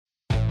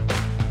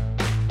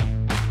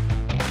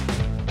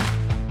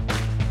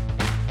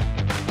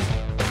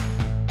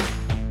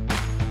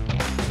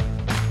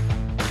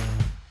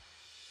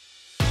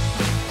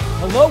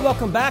Hello,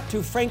 welcome back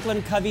to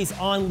Franklin Covey's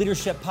On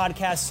Leadership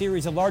podcast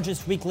series, the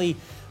largest weekly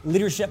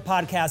leadership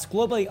podcast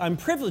globally. I'm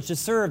privileged to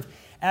serve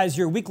as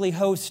your weekly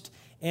host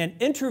and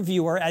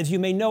interviewer. As you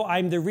may know,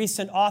 I'm the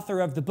recent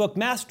author of the book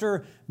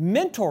Master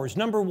Mentors,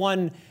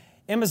 #1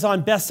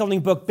 Amazon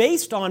best-selling book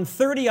based on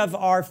 30 of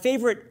our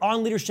favorite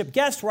On Leadership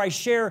guests, where I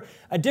share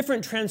a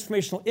different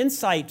transformational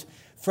insight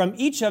from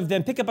each of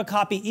them. Pick up a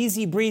copy,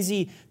 easy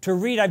breezy to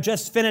read. I've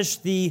just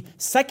finished the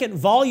second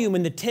volume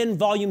in the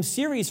 10-volume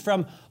series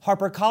from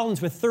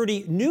HarperCollins with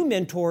 30 new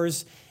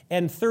mentors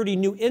and 30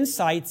 new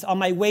insights on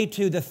my way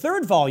to the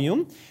third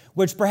volume,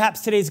 which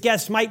perhaps today's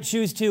guest might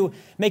choose to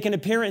make an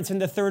appearance in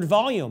the third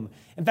volume.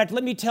 In fact,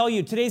 let me tell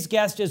you, today's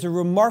guest is a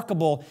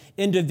remarkable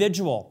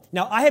individual.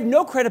 Now, I have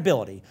no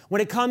credibility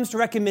when it comes to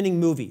recommending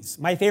movies.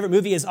 My favorite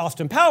movie is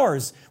Austin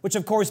Powers, which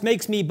of course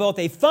makes me both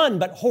a fun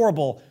but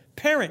horrible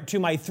parent to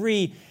my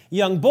 3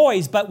 young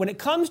boys. But when it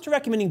comes to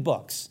recommending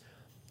books,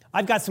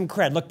 I've got some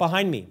cred. Look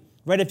behind me.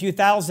 Read a few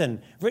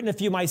thousand, written a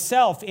few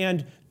myself,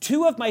 and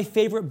 2 of my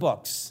favorite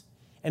books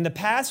in the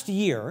past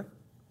year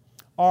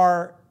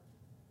are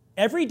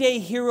Everyday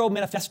Hero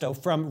Manifesto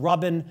from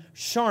Robin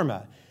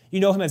Sharma.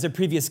 You know him as a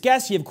previous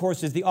guest. He, of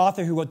course, is the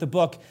author who wrote the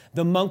book,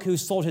 The Monk Who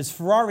Sold His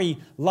Ferrari,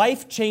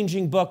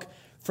 life-changing book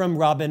from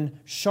Robin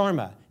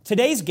Sharma.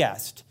 Today's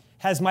guest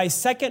has my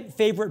second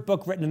favorite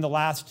book written in the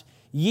last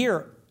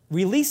year,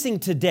 releasing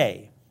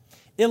today,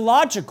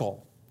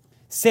 Illogical,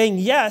 Saying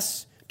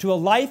Yes to a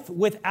Life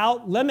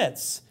Without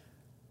Limits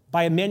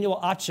by Emmanuel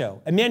Acho.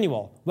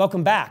 Emmanuel,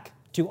 welcome back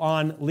to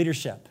On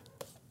Leadership.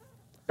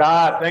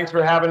 God, thanks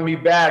for having me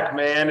back,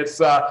 man. It's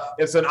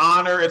an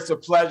honor, it's a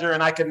pleasure,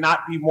 and I could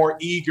not be more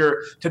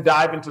eager to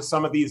dive into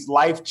some of these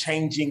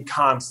life-changing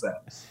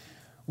concepts.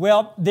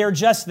 Well, they're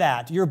just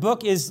that. Your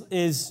book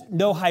is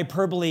no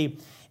hyperbole,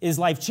 is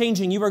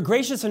life-changing. You were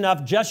gracious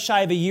enough just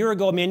shy of a year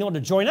ago, Emmanuel, to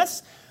join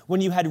us when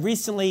you had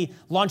recently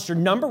launched your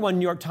 #1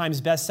 New York Times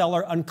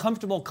bestseller,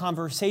 Uncomfortable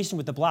Conversation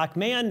with the Black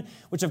Man,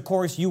 which, of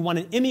course, you won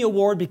an Emmy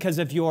Award because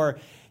of your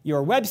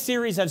web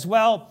series as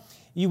well.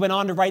 You went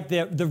on to write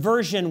the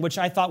version, which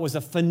I thought was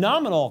a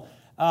phenomenal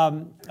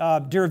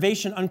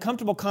derivation,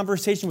 Uncomfortable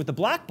Conversation with the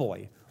Black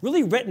Boy,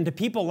 really written to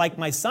people like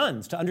my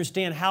sons to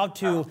understand how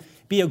to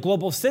be a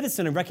global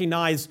citizen and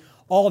recognize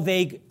all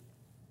the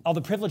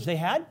privilege they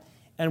had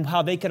and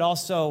how they could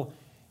also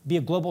be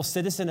a global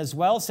citizen as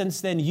well. Since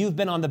then, you've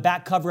been on the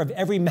back cover of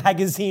every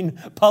magazine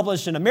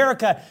published in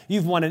America.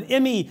 You've won an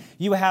Emmy.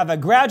 You have a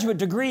graduate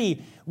degree.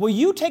 Will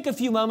you take a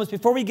few moments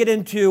before we get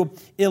into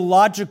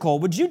Illogical?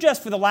 Would you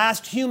just, for the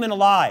last human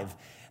alive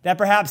that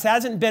perhaps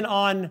hasn't been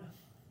on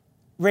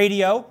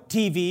radio,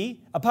 TV,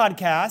 a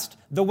podcast,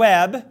 the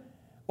web,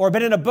 or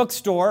been in a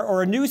bookstore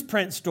or a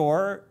newsprint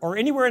store or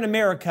anywhere in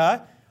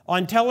America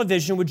on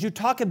television, would you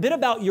talk a bit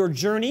about your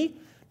journey?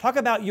 Talk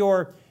about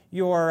your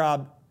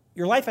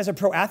life as a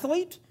pro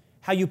athlete,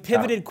 how you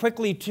pivoted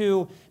quickly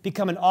to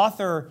become an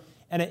author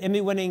and an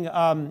Emmy-winning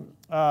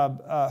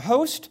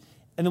host,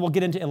 and then we'll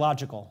get into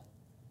Illogical.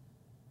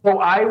 So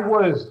I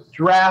was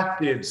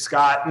drafted,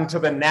 Scott, into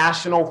the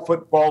National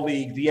Football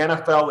League, the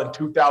NFL, in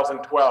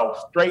 2012,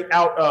 straight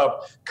out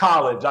of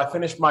college. I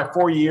finished my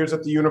 4 years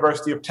at the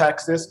University of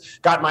Texas,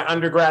 got my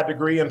undergrad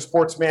degree in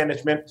sports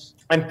management,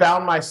 and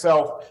found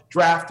myself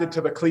drafted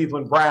to the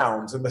Cleveland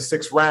Browns in the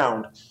 6th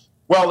round.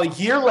 Well, a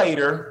year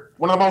later,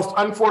 one of the most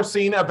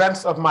unforeseen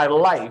events of my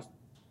life,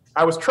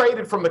 I was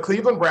traded from the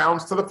Cleveland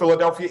Browns to the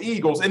Philadelphia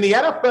Eagles. In the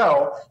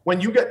NFL, when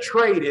you get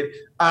traded,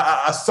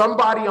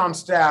 somebody on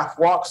staff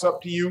walks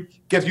up to you,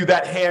 gives you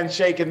that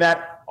handshake and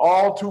that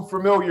all too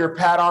familiar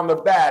pat on the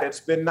back.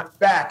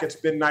 It's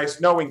been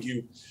nice knowing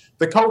you.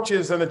 The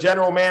coaches and the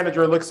general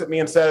manager looks at me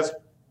and says,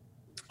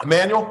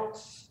 Emmanuel,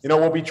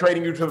 we'll be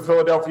trading you to the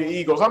Philadelphia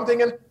Eagles. I'm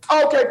thinking,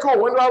 okay,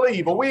 cool. When do I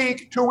leave? A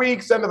week, 2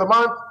 weeks, end of the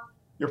month?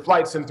 Your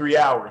flight's in 3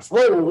 hours.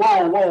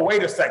 Whoa,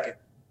 wait a second.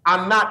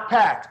 I'm not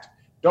packed.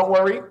 Don't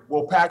worry,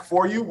 we'll pack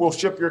for you. We'll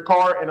ship your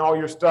car and all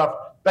your stuff.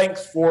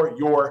 Thanks for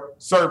your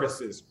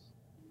services.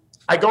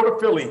 I go to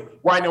Philly,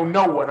 where I know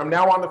no one. I'm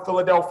now on the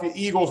Philadelphia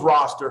Eagles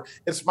roster.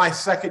 It's my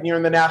 2nd year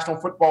in the National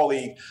Football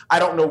League. I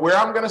don't know where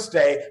I'm going to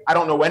stay. I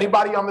don't know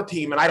anybody on the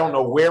team, and I don't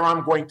know where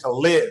I'm going to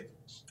live.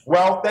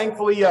 Well,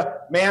 thankfully, a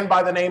man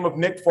by the name of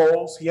Nick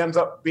Foles, he ends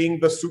up being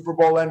the Super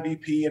Bowl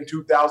MVP in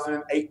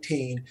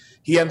 2018.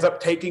 He ends up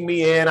taking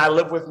me in. I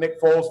lived with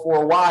Nick Foles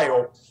for a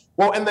while.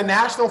 Well, in the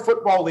National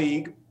Football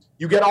League,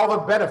 you get all the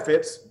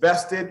benefits,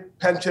 vested,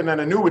 pension,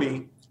 and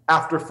annuity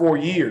after 4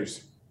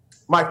 years.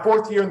 My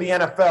 4th year in the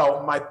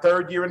NFL, my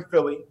 3rd year in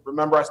Philly.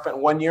 Remember, I spent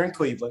 1 year in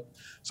Cleveland.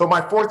 So my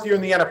 4th year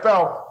in the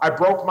NFL, I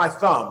broke my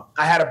thumb.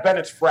 I had a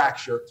Bennett's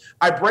fracture.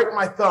 I break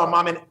my thumb.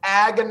 I'm in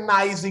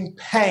agonizing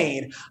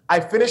pain. I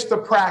finished the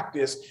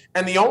practice.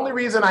 And the only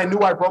reason I knew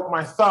I broke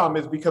my thumb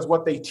is because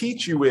what they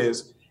teach you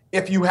is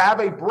if you have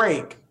a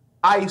break,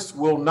 ice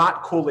will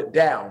not cool it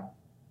down.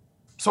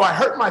 So I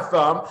hurt my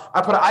thumb. I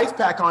put an ice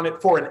pack on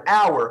it for an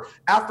hour.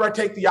 After I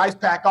take the ice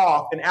pack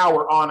off, an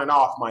hour on and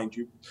off, mind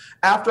you.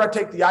 After I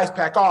take the ice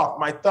pack off,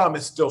 my thumb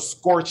is still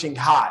scorching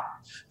hot.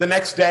 The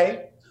next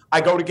day,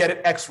 I go to get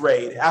it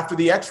x-rayed. After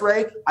the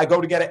x-ray, I go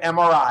to get an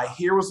MRI.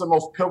 Here was the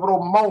most pivotal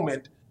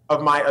moment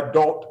of my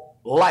adult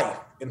life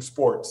in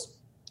sports.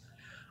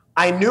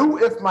 I knew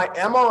if my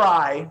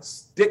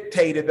MRI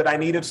dictated that I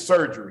needed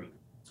surgery,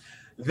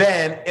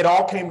 then it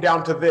all came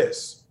down to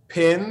this: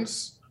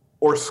 pins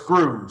or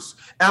screws.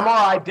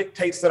 MRI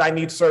dictates that I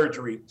need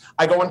surgery.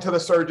 I go into the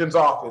surgeon's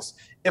office.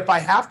 If I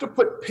have to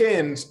put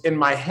pins in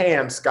my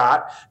hand,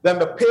 Scott, then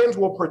the pins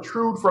will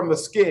protrude from the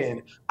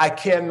skin. I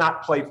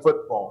cannot play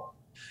football.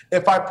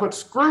 If I put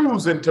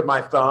screws into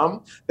my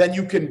thumb, then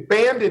you can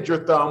bandage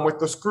your thumb with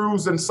the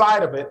screws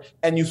inside of it,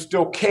 and you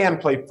still can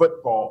play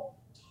football.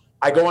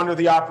 I go under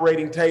the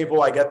operating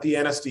table, I get the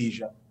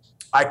anesthesia.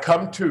 I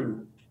come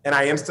to, and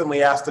I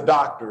instantly ask the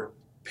doctor,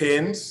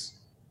 pins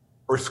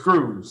or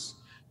screws?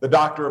 The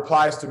doctor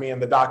replies to me,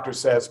 and the doctor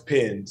says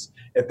pins.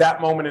 At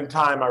that moment in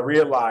time, I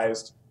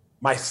realized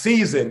my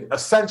season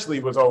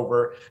essentially was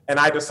over, and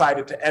I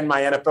decided to end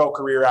my NFL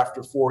career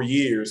after 4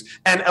 years.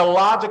 An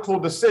illogical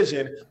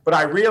decision, but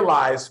I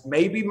realized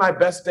maybe my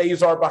best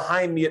days are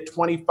behind me at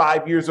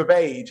 25 years of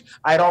age.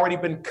 I had already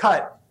been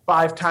cut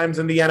 5 times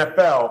in the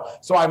NFL.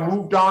 So I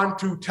moved on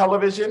to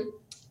television,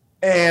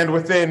 and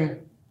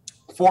within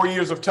 4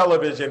 years of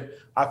television,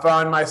 I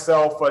found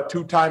myself a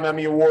 2-time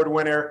Emmy Award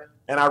winner,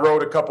 and I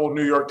wrote a couple of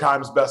New York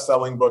Times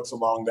best-selling books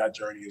along that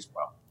journey as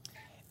well.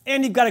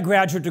 And you've got a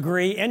graduate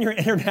degree, and you're an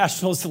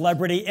international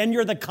celebrity, and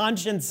you're the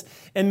conscience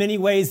in many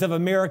ways of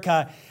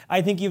America.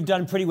 I think you've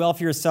done pretty well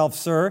for yourself,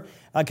 sir.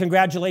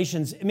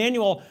 Congratulations.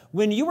 Emmanuel,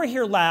 when you were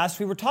here last,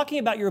 we were talking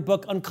about your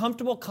book,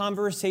 Uncomfortable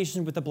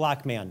Conversations with a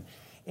Black Man.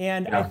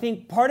 And I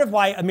think part of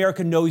why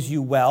America knows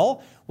you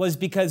well was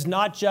because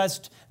not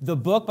just the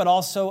book, but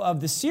also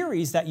of the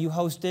series that you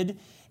hosted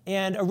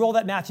and a role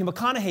that Matthew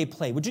McConaughey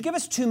played. Would you give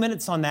us 2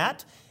 minutes on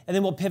that? And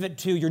then we'll pivot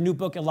to your new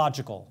book,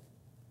 Illogical.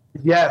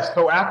 Yes.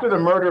 So after the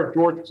murder of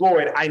George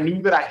Floyd, I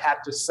knew that I had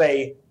to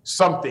say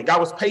something. I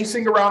was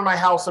pacing around my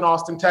house in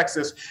Austin,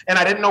 Texas, and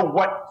I didn't know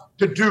what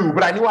to do,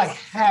 but I knew I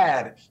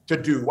had to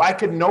do. I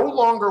could no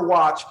longer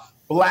watch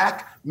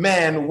Black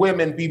men,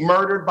 women be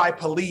murdered by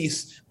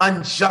police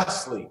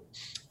unjustly.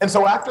 And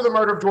so after the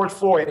murder of George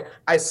Floyd,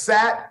 I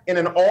sat in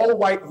an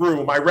all-white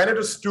room. I rented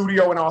a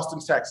studio in Austin,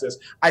 Texas.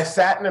 I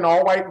sat in an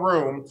all-white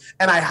room,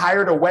 and I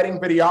hired a wedding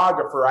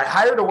videographer. I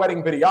hired a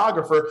wedding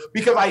videographer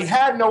because I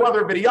had no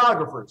other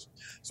videographers.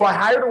 So I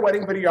hired a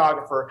wedding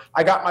videographer.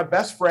 I got my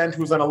best friend,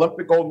 who's an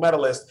Olympic gold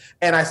medalist,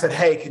 and I said,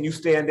 hey, can you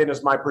stand in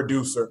as my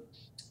producer?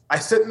 I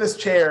sit in this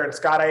chair, and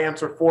Scott, I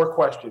answer 4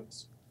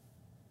 questions.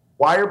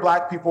 Why are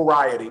Black people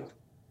rioting?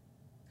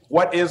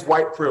 What is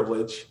white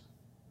privilege?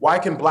 Why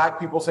can Black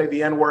people say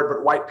the N-word,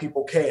 but white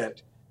people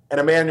can't? And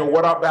Emmanuel,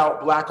 what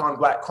about Black on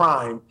Black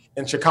crime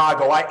in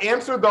Chicago? I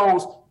answered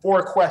those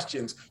 4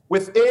 questions.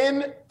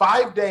 Within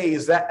 5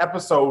 days, that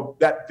episode,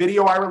 that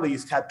video I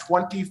released had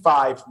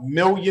 25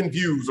 million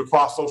views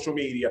across social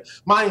media.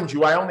 Mind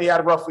you, I only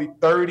had roughly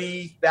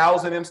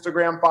 30,000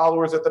 Instagram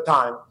followers at the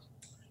time.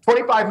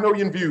 25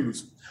 million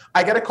views.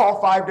 I get a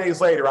call 5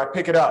 days later. I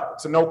pick it up.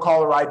 It's a no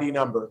caller ID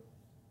number.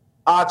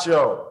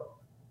 Acho,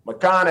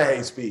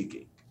 McConaughey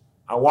speaking.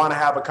 I want to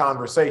have a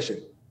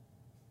conversation.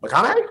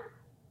 McConaughey?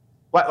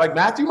 Like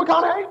Matthew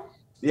McConaughey?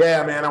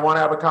 Yeah, man, I want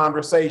to have a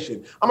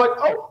conversation. I'm like,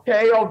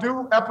 okay, I'll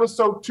do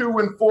episode 2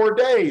 in 4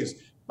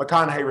 days.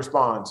 McConaughey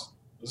responds,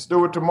 let's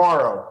do it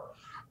tomorrow.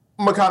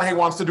 McConaughey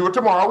wants to do it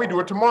tomorrow. We do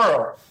it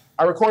tomorrow.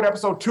 I record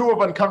episode 2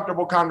 of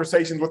Uncomfortable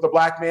Conversations with a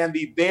Black Man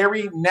the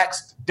very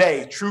next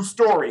day. True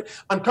story.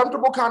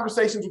 Uncomfortable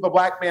Conversations with a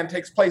Black Man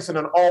takes place in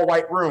an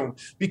all-white room.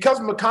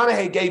 Because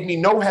McConaughey gave me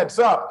no heads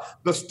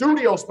up, the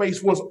studio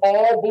space was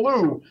all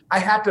blue. I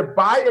had to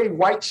buy a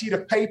white sheet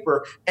of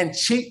paper and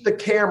cheat the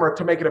camera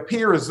to make it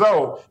appear as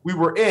though we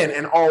were in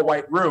an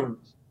all-white room.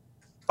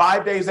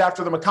 5 days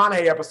after the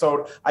McConaughey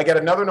episode, I get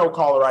another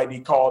no-caller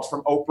ID call. It's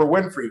from Oprah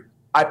Winfrey.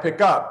 I pick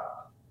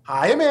up.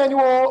 Hi,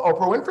 Emmanuel.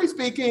 Oprah Winfrey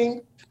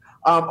speaking.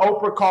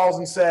 Oprah calls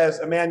and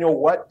says, Emmanuel,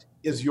 what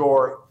is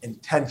your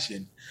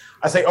intention?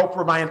 I say,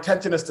 Oprah, my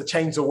intention is to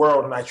change the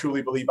world, and I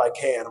truly believe I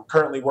can. I'm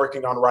currently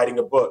working on writing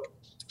a book.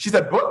 She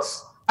said,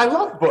 books? I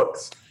love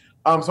books.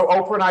 So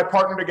Oprah and I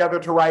partnered together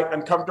to write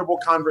Uncomfortable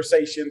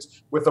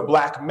Conversations with a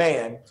Black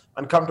Man,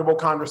 Uncomfortable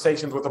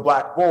Conversations with a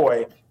Black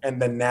Boy,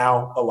 and then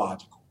now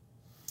Illogical.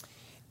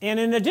 And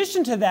in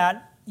addition to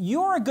that,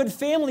 you're a good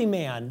family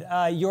man.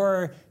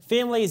 Your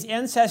family's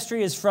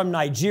ancestry is from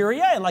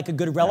Nigeria, and like a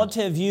good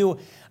relative, you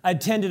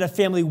attended a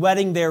family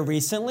wedding there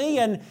recently,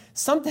 and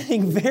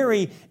something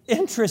very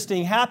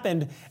interesting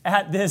happened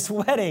at this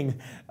wedding.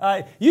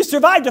 You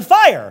survived a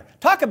fire.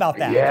 Talk about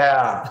that.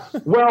 Yeah.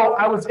 Well,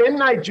 I was in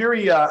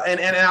Nigeria, and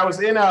I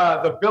was in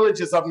the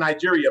villages of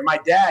Nigeria. My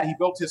dad, he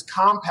built his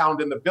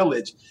compound in the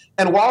village.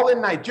 And while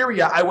in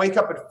Nigeria, I wake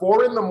up at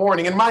 4 in the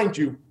morning. And mind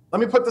you, let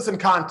me put this in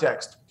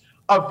context.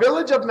 A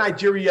village of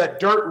Nigeria,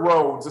 dirt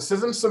roads. This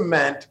isn't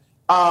cement.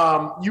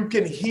 You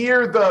can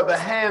hear the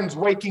hands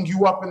waking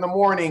you up in the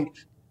morning.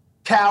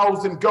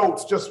 Cows and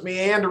goats just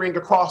meandering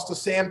across the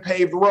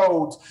sand-paved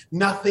roads,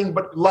 nothing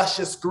but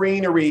luscious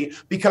greenery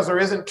because there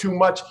isn't too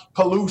much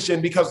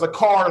pollution, because the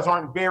cars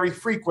aren't very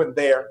frequent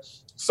there.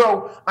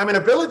 So I'm in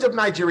a village of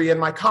Nigeria in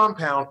my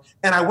compound,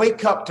 and I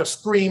wake up to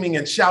screaming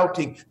and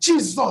shouting,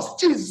 Jesus,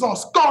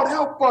 Jesus, God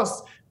help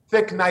us.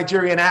 Thick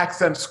Nigerian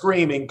accent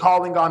screaming,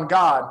 calling on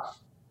God.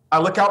 I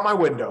look out my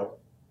window,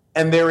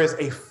 and there is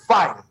a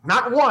fire,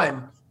 not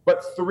one,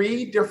 but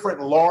 3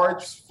 different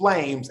large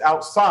flames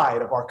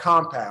outside of our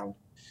compound.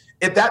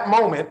 At that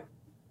moment,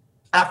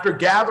 after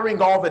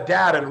gathering all the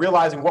data and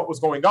realizing what was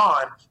going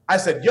on, I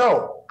said,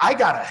 yo, I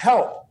gotta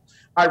help.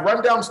 I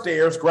run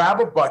downstairs, grab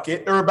a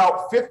bucket. There were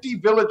about 50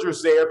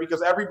 villagers there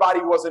because everybody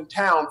was in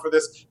town for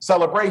this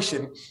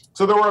celebration.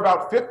 So there were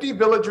about 50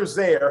 villagers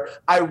there.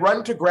 I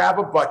run to grab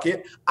a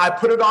bucket. I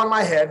put it on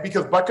my head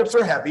because buckets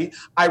are heavy.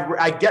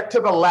 I get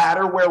to the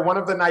ladder where one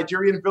of the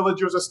Nigerian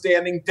villagers is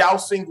standing,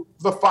 dousing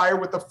the fire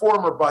with the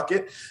former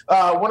bucket.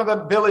 One of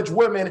the village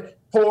women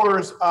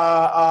pours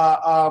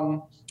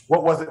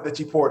what was it that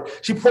she poured?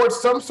 She poured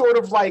some sort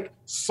of like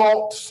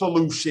salt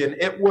solution.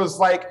 It was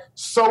like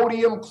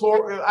sodium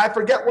chloride. I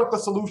forget what the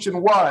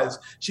solution was.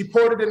 She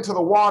poured it into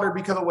the water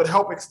because it would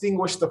help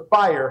extinguish the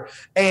fire.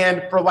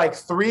 And for like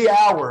 3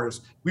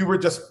 hours, we were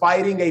just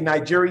fighting a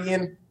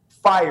Nigerian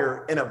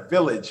fire in a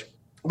village.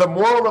 The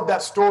moral of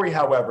that story,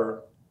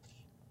 however,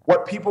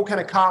 what people can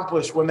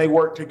accomplish when they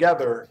work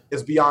together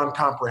is beyond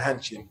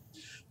comprehension.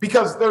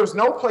 Because there's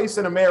no place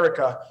in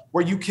America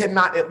where you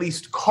cannot at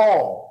least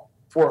call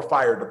for a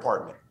fire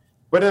department.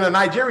 But in a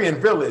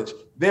Nigerian village,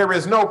 there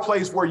is no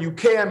place where you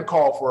can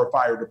call for a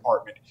fire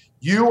department.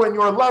 You and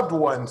your loved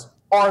ones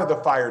are the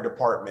fire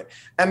department.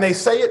 And they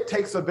say it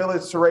takes a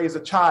village to raise a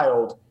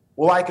child.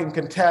 Well, I can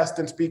contest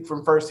and speak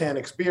from firsthand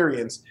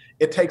experience.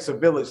 It takes a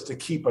village to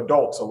keep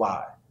adults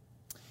alive.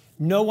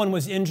 No one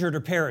was injured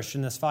or perished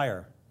in this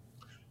fire.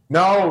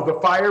 No, the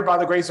fire, by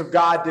the grace of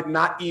God, did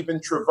not even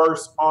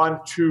traverse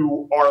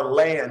onto our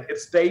land. It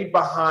stayed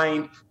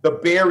behind the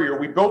barrier.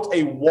 We built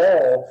a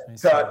wall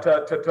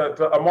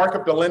to mark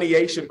of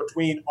delineation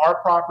between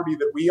our property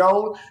that we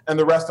own and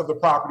the rest of the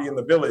property in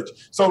the village.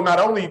 So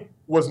not only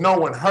was no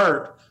one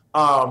hurt,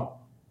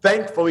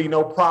 thankfully,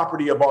 no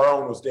property of our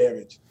own was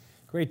damaged.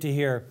 Great to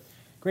hear.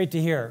 Great to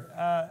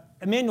hear.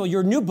 Emmanuel,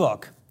 your new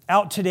book,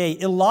 out today,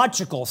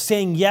 Illogical,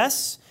 Saying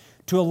Yes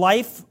to a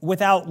Life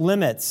Without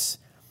Limits.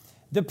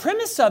 The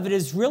premise of it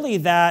is really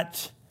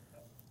that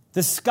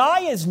the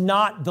sky is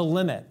not the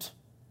limit.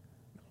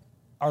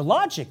 Our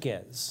logic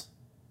is.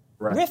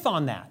 Right. Riff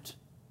on that.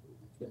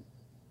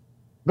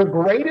 The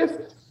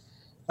greatest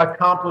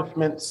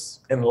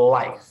accomplishments in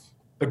life,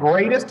 the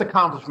greatest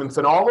accomplishments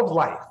in all of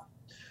life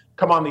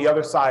come on the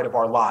other side of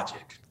our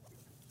logic.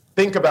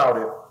 Think about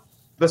it.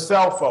 The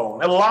cell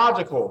phone,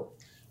 illogical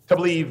to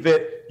believe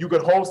that you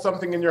could hold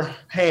something in your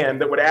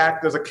hand that would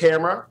act as a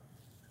camera,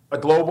 a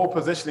global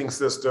positioning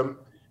system,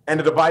 and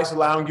a device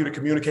allowing you to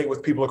communicate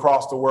with people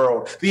across the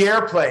world. The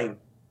airplane,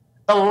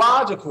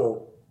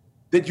 illogical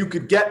that you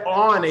could get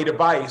on a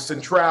device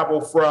and travel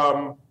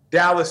from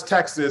Dallas,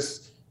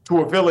 Texas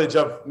to a village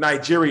of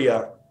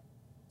Nigeria.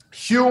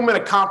 Human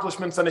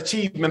accomplishments and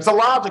achievements,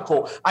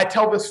 illogical. I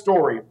tell this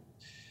story.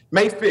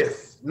 May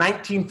 5th,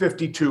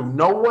 1952,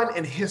 no one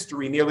in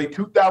history, nearly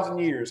 2,000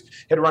 years,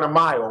 had run a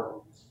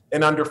mile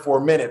in under 4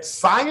 minutes.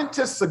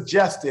 Scientists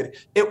suggested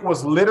it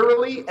was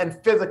literally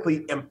and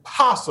physically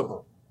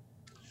impossible.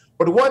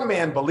 But one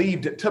man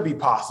believed it to be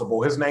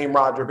possible, his name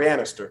Roger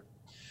Bannister.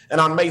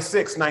 And on May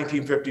 6,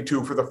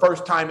 1952, for the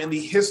first time in the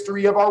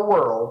history of our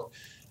world,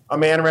 a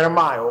man ran a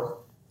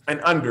mile in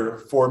under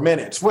 4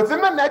 minutes.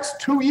 Within the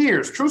next 2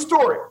 years, true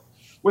story,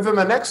 within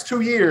the next 2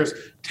 years,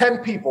 10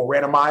 people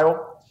ran a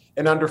mile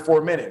in under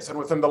 4 minutes. And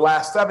within the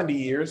last 70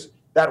 years,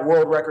 that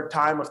world record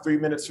time of 3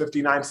 minutes,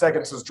 59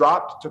 seconds has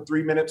dropped to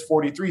 3 minutes,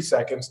 43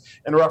 seconds.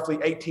 And roughly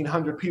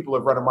 1,800 people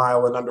have run a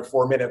mile in under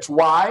 4 minutes.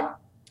 Why?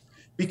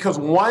 Because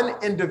one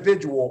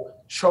individual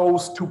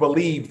chose to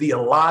believe the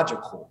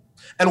illogical.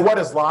 And what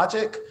is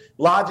logic?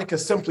 Logic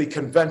is simply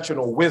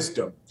conventional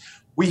wisdom.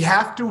 We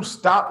have to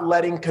stop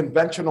letting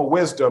conventional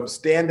wisdom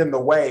stand in the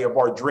way of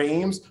our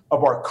dreams,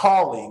 of our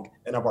calling,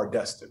 and of our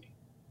destiny.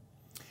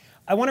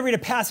 I want to read a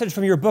passage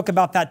from your book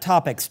about that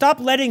topic. Stop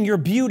letting your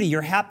beauty,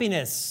 your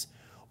happiness,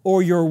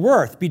 or your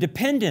worth be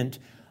dependent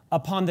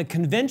upon the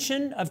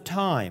convention of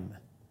time.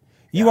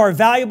 You are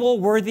valuable,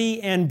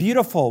 worthy, and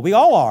beautiful. We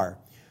all are.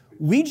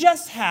 We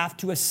just have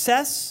to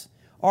assess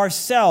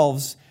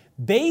ourselves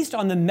based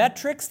on the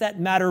metrics that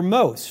matter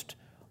most,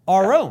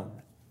 our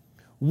own.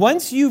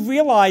 Once you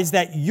realize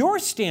that your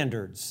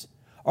standards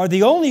are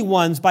the only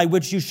ones by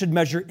which you should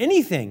measure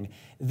anything,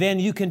 then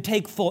you can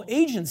take full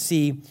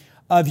agency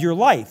of your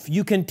life.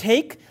 You can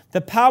take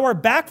the power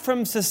back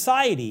from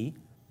society,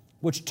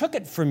 which took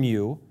it from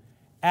you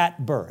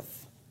at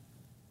birth.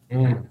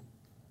 Let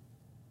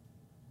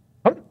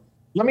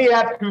me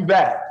add to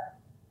that.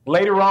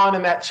 Later on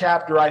in that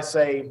chapter, I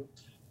say,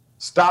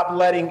 stop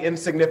letting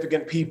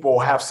insignificant people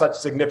have such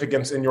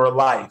significance in your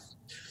life.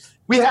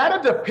 We had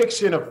a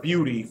depiction of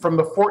beauty from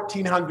the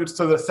 1400s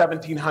to the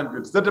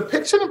 1700s. The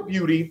depiction of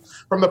beauty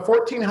from the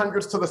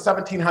 1400s to the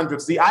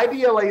 1700s, the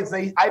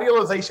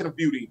idealization of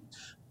beauty,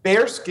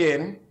 fair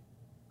skin,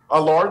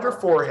 a larger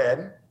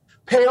forehead,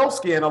 pale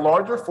skin, a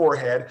larger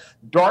forehead,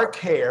 dark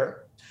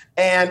hair,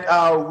 and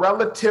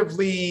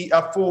relatively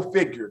full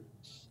figure.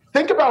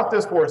 Think about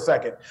this for a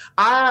second.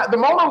 The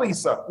Mona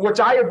Lisa, which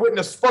I have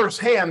witnessed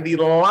firsthand,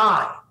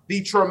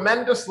 the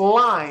tremendous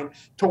line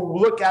to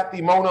look at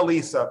the Mona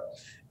Lisa,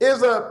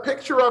 is a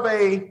picture of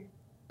a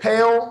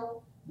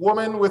pale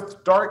woman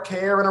with dark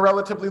hair and a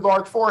relatively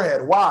large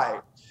forehead.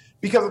 Why?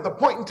 Because at the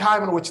point in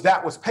time in which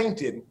that was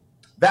painted,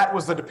 that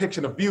was the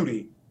depiction of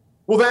beauty.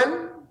 Well,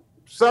 then,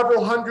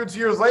 several hundreds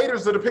years later,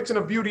 the depiction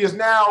of beauty is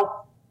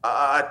now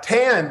a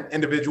tan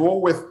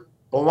individual with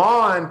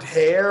blonde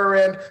hair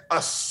and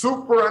a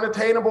super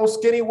unattainable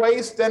skinny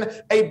waist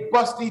and a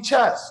busty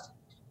chest.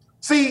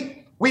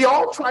 See, we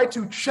all try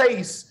to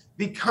chase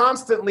the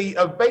constantly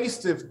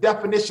evasive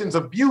definitions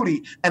of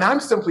beauty, and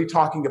I'm simply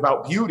talking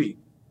about beauty.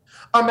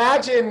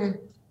 Imagine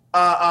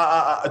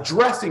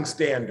dressing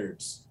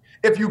standards.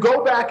 If you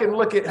go back and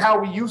look at how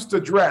we used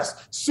to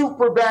dress,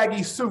 super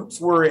baggy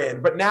suits were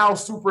in, but now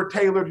super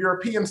tailored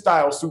European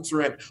style suits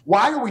are in.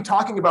 Why are we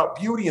talking about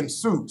beauty and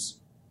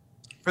suits?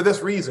 For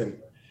this reason.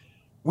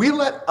 We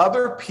let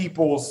other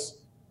people's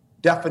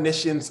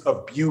definitions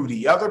of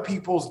beauty, other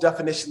people's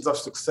definitions of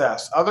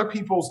success, other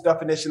people's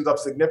definitions of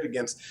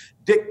significance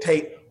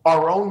dictate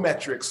our own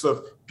metrics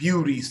of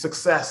beauty,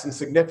 success, and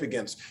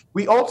significance.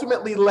 We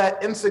ultimately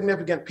let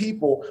insignificant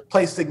people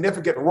play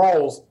significant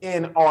roles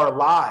in our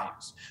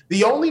lives.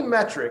 The only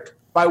metric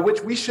by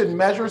which we should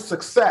measure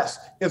success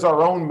is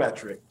our own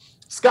metric.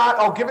 Scott,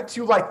 I'll give it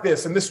to you like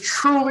this, and this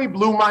truly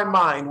blew my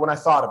mind when I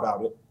thought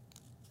about it.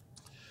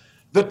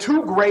 The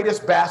two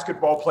greatest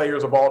basketball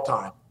players of all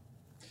time,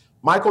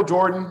 Michael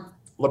Jordan,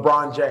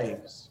 LeBron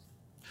James.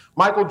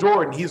 Michael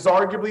Jordan, he's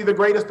arguably the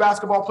greatest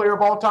basketball player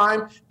of all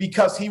time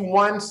because he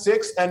won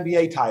 6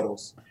 NBA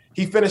titles.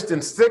 He finished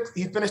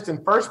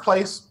in first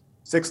place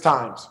 6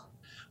 times.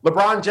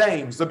 LeBron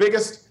James, the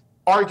biggest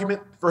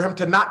argument for him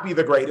to not be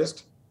the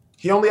greatest,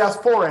 he only has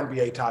 4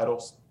 NBA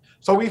titles.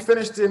 So he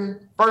finished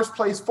in first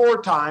place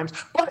 4 times,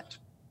 but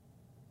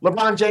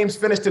LeBron James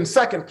finished in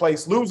second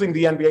place, losing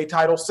the NBA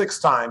title 6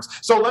 times.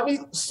 So let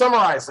me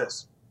summarize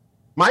this.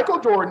 Michael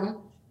Jordan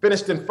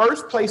finished in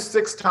first place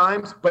 6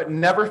 times, but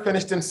never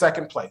finished in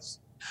second place.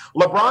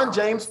 LeBron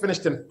James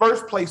finished in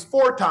first place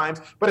 4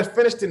 times, but has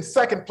finished in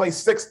second place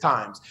 6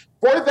 times.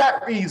 For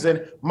that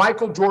reason,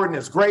 Michael Jordan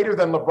is greater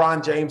than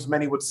LeBron James,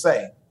 many would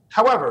say.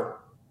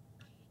 However,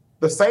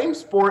 the same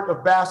sport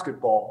of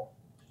basketball,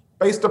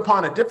 based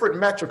upon a different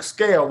metric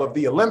scale of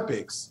the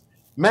Olympics,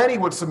 many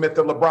would submit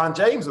that LeBron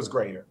James is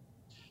greater.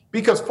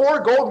 Because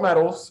 4 gold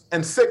medals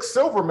and 6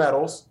 silver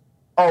medals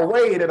are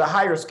weighed at a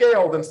higher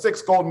scale than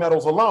 6 gold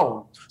medals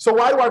alone. So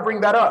why do I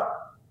bring that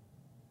up?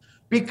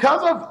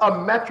 Because of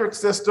a metric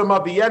system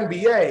of the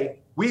NBA,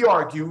 we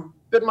argue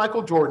that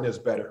Michael Jordan is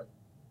better.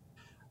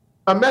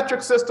 A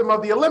metric system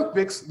of the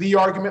Olympics, the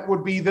argument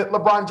would be that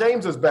LeBron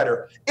James is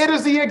better. It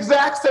is the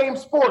exact same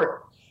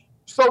sport.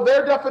 So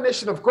their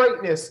definition of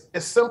greatness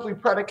is simply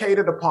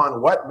predicated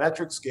upon what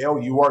metric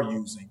scale you are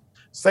using.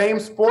 Same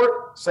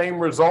sport, same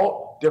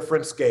result,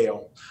 different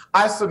scale.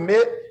 I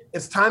submit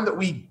it's time that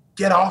we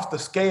get off the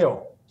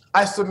scale.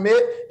 I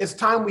submit it's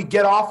time we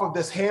get off of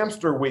this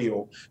hamster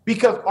wheel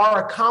because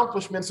our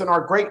accomplishments and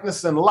our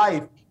greatness in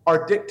life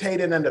are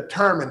dictated and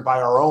determined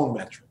by our own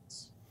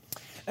metrics.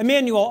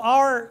 Emmanuel,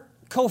 our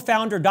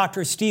co-founder,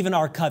 Dr. Stephen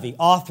R. Covey,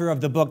 author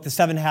of the book, The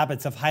 7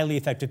 Habits of Highly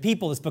Effective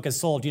People, this book has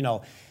sold,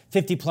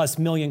 50 plus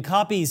million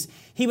copies.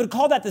 He would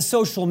call that the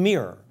social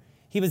mirror.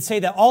 He would say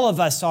that all of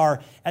us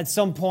are at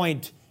some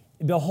point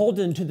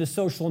beholden to the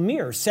social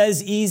mirror.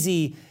 Says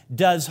easy,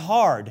 does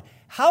hard.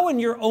 How in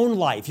your own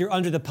life, you're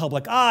under the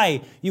public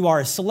eye, you are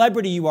a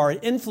celebrity, you are an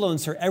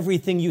influencer,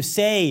 everything you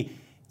say,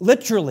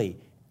 literally,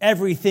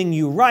 everything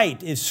you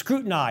write is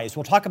scrutinized.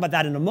 We'll talk about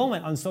that in a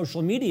moment on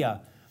social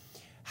media.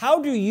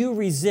 How do you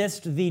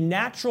resist the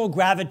natural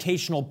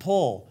gravitational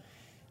pull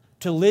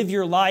to live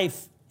your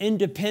life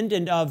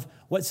independent of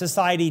what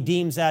society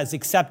deems as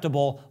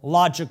acceptable,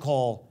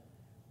 logical,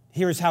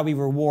 here's how we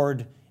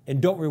reward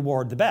and don't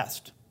reward the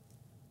best?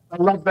 I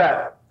love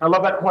that. I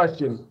love that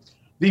question.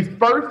 The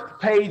first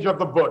page of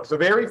the book, the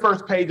very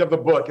first page of the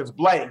book is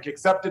blank,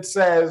 except it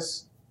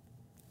says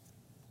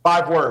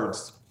 5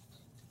 words.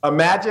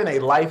 Imagine a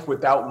life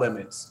without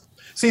limits.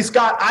 See,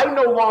 Scott, I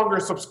no longer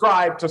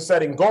subscribe to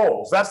setting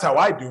goals. That's how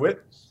I do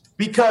it.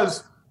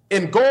 Because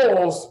in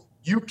goals,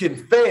 you can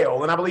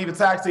fail. And I believe it's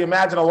actually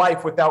imagine a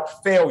life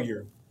without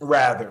failure,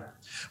 rather.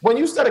 When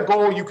you set a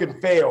goal, you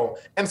can fail.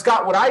 And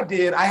Scott, what I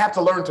did, I had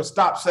to learn to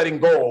stop setting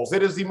goals.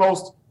 It is the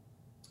most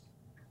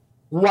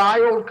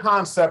wild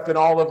concept in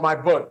all of my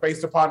book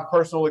based upon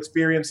personal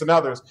experience and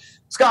others.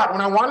 Scott, when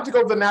I wanted to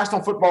go to the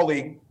National Football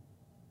League,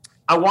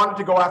 I wanted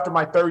to go after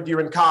my 3rd year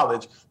in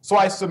college. So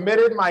I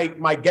submitted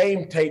my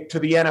game tape to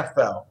the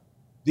NFL.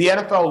 The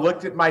NFL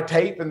looked at my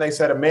tape and they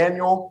said,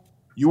 Emmanuel,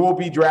 you will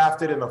be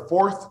drafted in the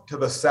 4th to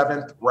the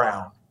 7th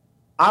round.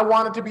 I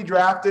wanted to be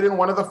drafted in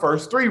one of the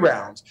first 3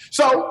 rounds.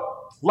 So,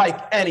 like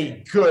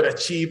any good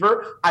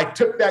achiever, I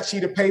took that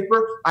sheet of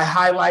paper, I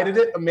highlighted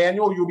it,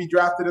 Emmanuel, you'll be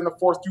drafted in the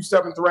 4th through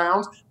 7th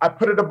rounds. I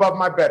put it above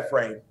my bed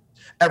frame.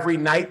 Every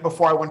night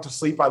before I went to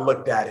sleep, I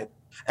looked at it.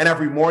 And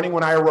every morning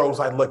when I arose,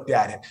 I looked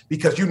at it,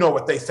 because you know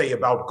what they say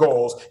about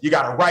goals. You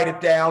got to write it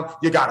down.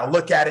 You got to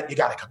look at it. You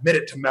got to commit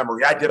it to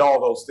memory. I did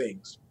all those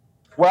things.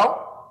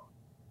 Well,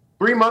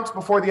 3 months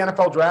before the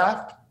NFL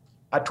draft,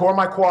 I tore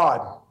my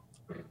quad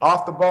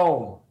off the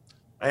bone.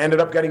 I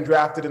ended up getting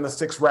drafted in the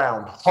 6th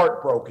round,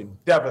 heartbroken,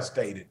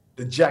 devastated,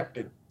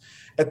 dejected.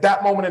 At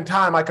that moment in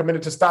time, I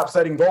committed to stop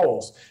setting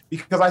goals,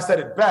 because I said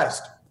it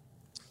best,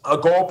 a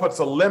goal puts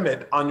a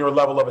limit on your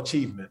level of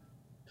achievement.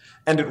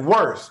 And at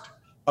worst,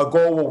 a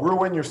goal will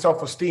ruin your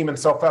self-esteem and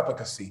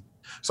self-efficacy.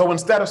 So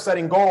instead of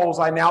setting goals,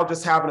 I now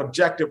just have an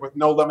objective with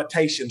no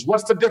limitations.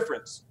 What's the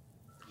difference?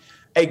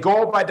 A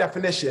goal, by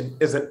definition,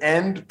 is an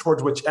end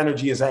towards which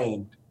energy is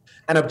aimed.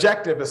 An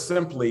objective is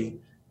simply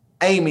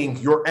aiming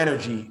your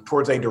energy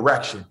towards a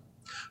direction.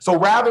 So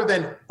rather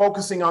than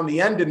focusing on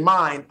the end in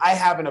mind, I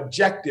have an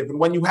objective. And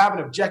when you have an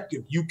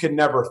objective, you can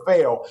never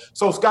fail.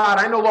 So Scott,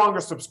 I no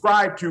longer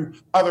subscribe to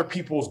other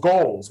people's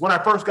goals. When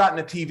I first got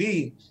into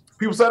TV,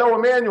 people said, oh,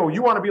 Emmanuel,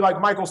 you want to be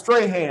like Michael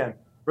Strahan.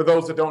 For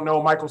those that don't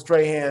know, Michael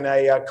Strahan,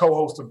 a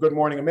co-host of Good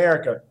Morning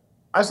America.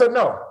 I said,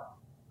 no,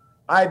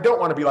 I don't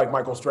want to be like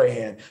Michael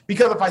Strahan.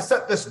 Because if I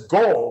set this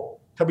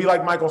goal to be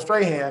like Michael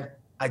Strahan,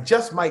 I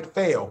just might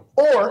fail.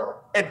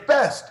 Or at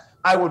best,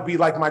 I would be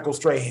like Michael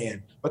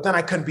Strahan. But then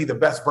I couldn't be the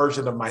best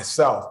version of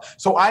myself.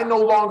 So I no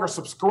longer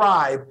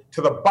subscribe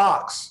to the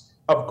box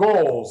of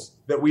goals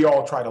that we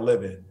all try to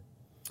live in.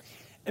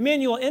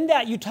 Emmanuel, in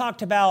that you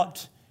talked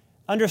about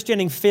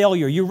understanding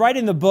failure. You write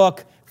in the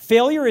book,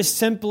 failure is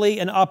simply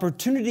an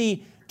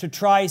opportunity to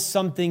try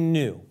something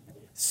new.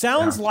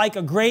 Sounds like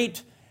a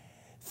great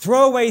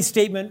throwaway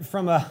statement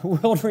from a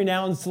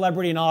world-renowned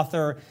celebrity and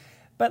author,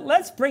 but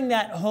let's bring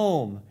that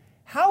home.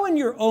 How in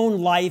your own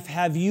life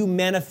have you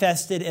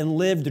manifested and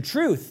lived the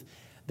truth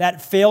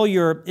that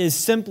failure is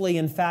simply,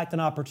 in fact, an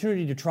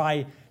opportunity to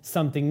try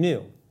something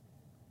new?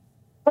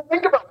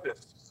 Think about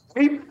this.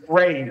 We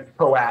praise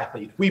pro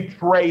athletes. We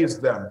praise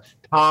them.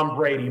 Tom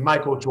Brady,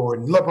 Michael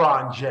Jordan,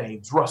 LeBron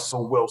James,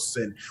 Russell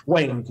Wilson,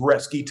 Wayne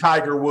Gretzky,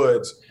 Tiger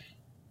Woods.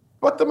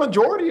 But the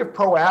majority of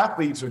pro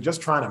athletes are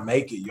just trying to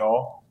make it,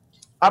 y'all.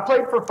 I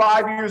played for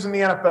 5 years in the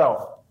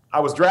NFL. I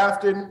was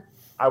drafted,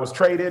 I was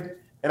traded,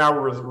 and I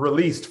was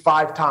released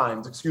 5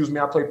 times.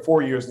 I played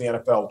 4 years in the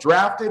NFL.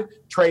 Drafted,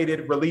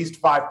 traded, released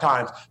 5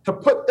 times. To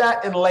put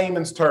that in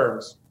layman's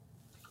terms,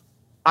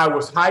 I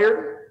was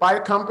hired by a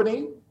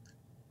company,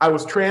 I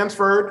was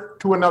transferred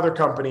to another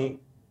company,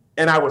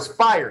 and I was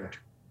fired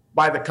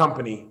by the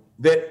company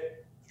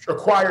that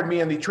acquired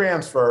me in the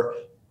transfer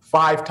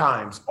 5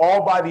 times,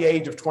 all by the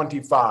age of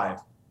 25.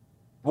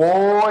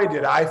 Boy,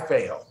 did I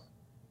fail.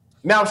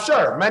 Now,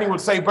 sure, many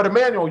would say, but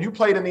Emmanuel, you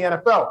played in the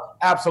NFL.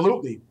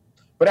 Absolutely.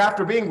 But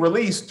after being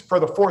released for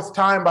the 4th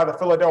time by the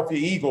Philadelphia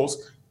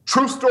Eagles,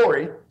 true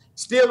story,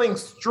 stealing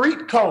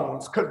street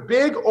cones,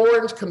 big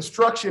orange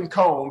construction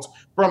cones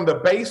from the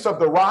base of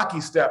the Rocky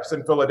Steps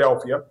in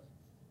Philadelphia,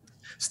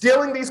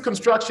 stealing these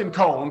construction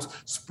cones,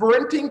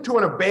 sprinting to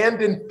an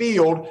abandoned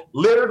field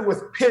littered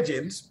with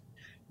pigeons,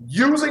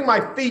 using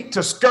my feet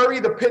to scurry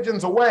the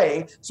pigeons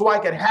away so I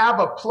could have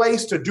a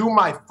place to do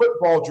my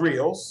football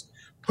drills,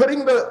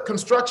 putting the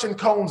construction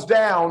cones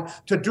down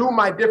to do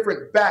my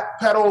different back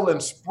pedal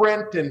and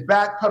sprint and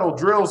back pedal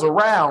drills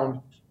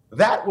around,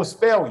 that was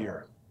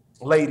failure,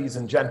 ladies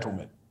and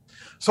gentlemen.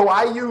 So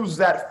I use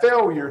that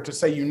failure to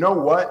say, you know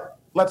what?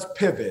 Let's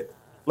pivot.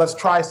 Let's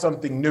try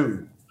something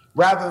new.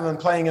 Rather than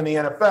playing in the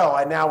NFL,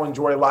 I now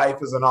enjoy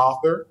life as an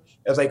author,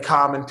 as a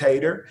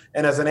commentator,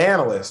 and as an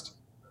analyst.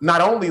 Not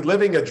only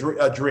living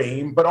a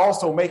dream, but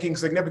also making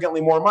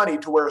significantly more money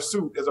to wear a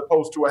suit as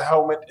opposed to a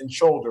helmet and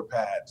shoulder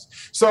pads.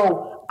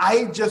 So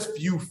I just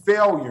view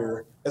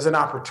failure as an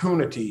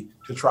opportunity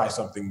to try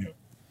something new.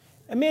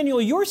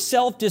 Emmanuel, your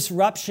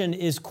self-disruption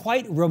is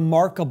quite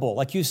remarkable.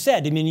 Like you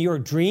said, your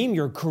dream,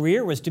 your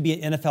career was to be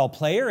an NFL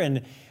player,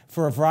 and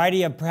for a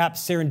variety of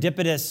perhaps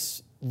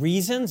serendipitous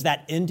reasons,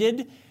 that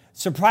ended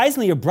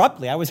surprisingly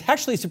abruptly. I was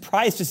actually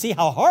surprised to see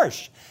how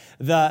harsh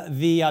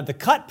the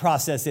cut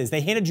process is.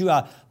 They handed you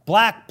a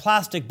black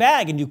plastic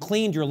bag and you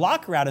cleaned your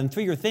locker out and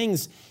threw your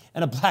things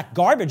in a black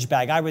garbage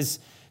bag. I was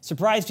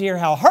surprised to hear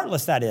how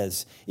heartless that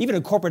is. Even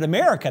in corporate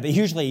America, they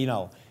usually,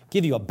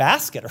 give you a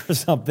basket or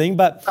something.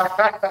 But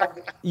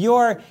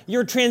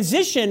your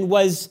transition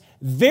was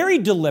very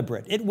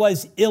deliberate. It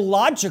was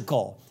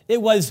illogical.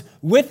 It was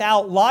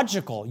without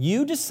logical.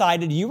 You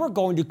decided you were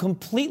going to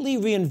completely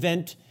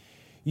reinvent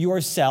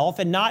yourself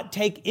and not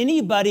take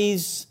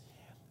anybody's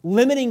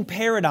limiting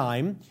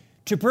paradigm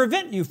to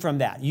prevent you from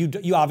that.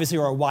 You obviously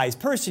are a wise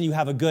person. You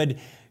have a good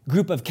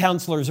group of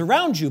counselors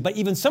around you, but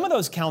even some of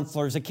those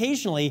counselors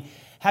occasionally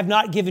have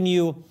not given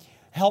you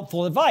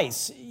helpful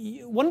advice.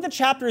 One of the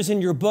chapters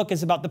in your book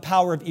is about the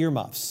power of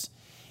earmuffs.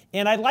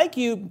 And I'd like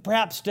you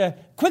perhaps to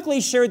quickly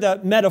share the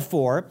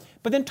metaphor,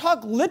 but then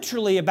talk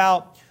literally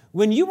about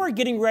when you were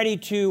getting ready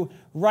to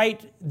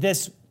write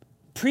this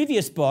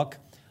previous book,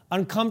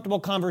 Uncomfortable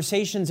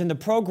Conversations in the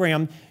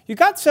program, you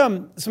got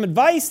some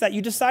advice that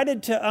you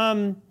decided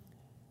to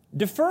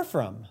defer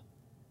from.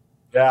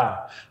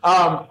 Yeah.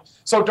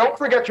 So don't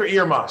forget your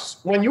earmuffs.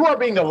 When you are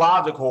being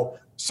illogical,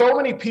 so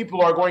many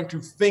people are going to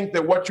think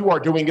that what you are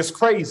doing is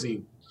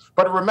crazy.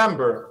 But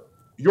remember,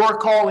 your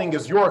calling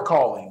is your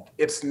calling.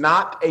 It's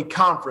not a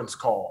conference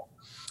call.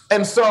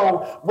 And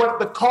so what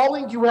the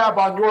calling you have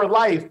on your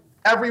life,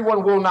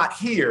 everyone will not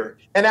hear.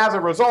 And as a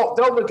result,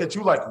 they'll look at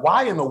you like,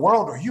 why in the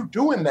world are you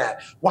doing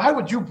that? Why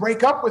would you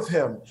break up with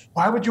him?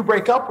 Why would you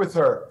break up with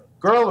her?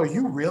 Girl, are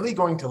you really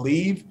going to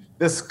leave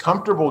this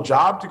comfortable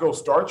job to go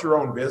start your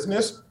own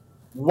business?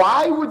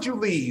 Why would you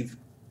leave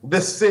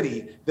this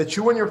city that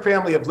you and your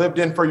family have lived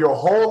in for your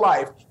whole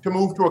life to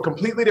move to a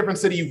completely different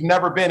city you've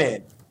never been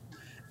in?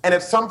 And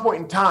at some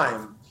point in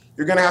time,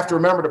 you're going to have to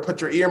remember to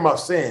put your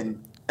earmuffs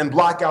in and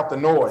block out the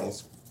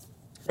noise.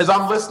 As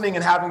I'm listening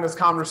and having this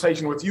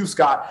conversation with you,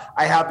 Scott,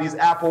 I have these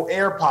Apple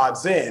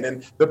AirPods in.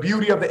 And the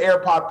beauty of the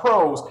AirPod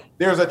Pros,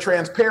 there's a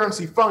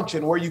transparency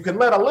function where you can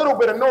let a little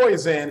bit of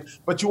noise in,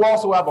 but you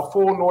also have a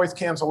full noise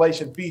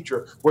cancellation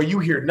feature where you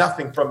hear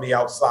nothing from the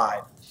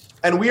outside.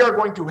 And we are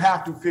going to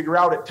have to figure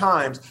out at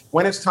times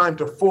when it's time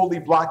to fully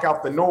block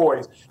out the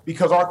noise,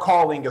 because our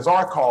calling is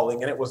our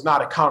calling and it was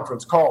not a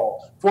conference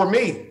call. For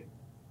me,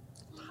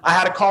 I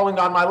had a calling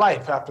on my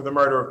life after the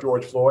murder of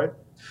George Floyd.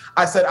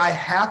 I said, I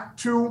have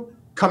to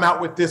come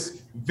out with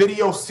this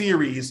video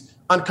series,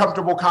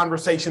 Uncomfortable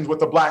Conversations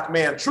with a Black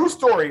Man. True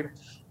story,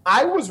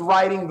 I was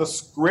writing the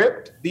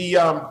script, the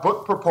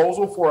book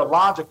proposal for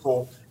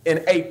Illogical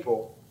in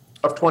April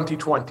of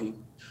 2020.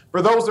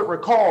 For those that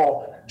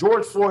recall,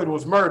 George Floyd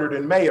was murdered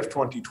in May of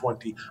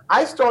 2020.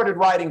 I started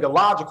writing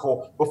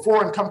Illogical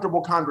before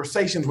Uncomfortable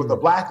Conversations with a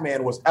Black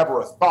Man was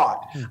ever a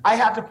thought. I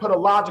had to put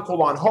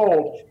Illogical on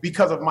hold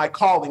because of my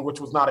calling, which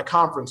was not a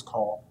conference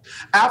call.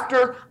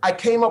 After I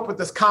came up with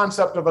this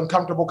concept of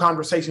Uncomfortable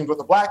Conversations with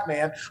a Black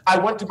Man, I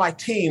went to my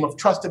team of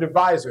trusted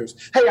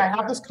advisors. Hey, I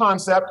have this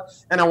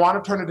concept and I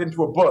want to turn it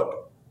into a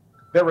book.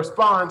 Their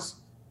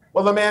response,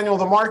 well, Emmanuel,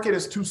 the market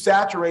is too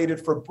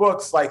saturated for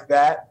books like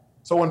that.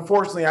 So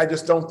unfortunately, I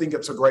just don't think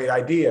it's a great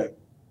idea.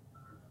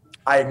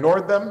 I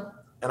ignored them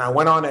and I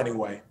went on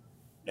anyway.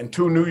 And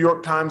 2 New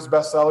York Times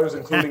bestsellers,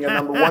 including a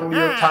 #1 New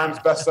York Times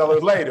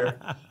bestseller later,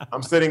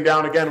 I'm sitting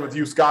down again with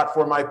you, Scott,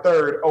 for my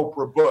 3rd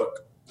Oprah book.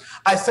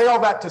 I say all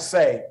that to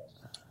say,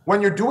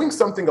 when you're doing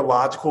something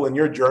illogical in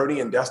your journey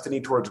and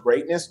destiny towards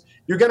greatness,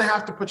 you're going to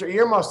have to put your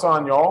earmuffs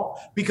on, y'all,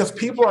 because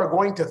people are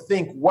going to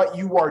think what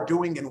you are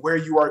doing and where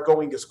you are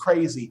going is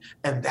crazy,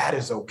 and that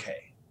is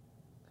okay.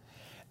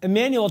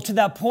 Emmanuel, to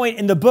that point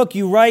in the book,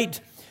 you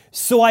write,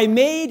 so I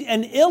made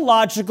an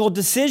illogical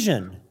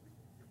decision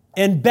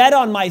and bet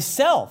on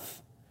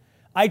myself.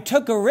 I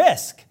took a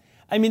risk.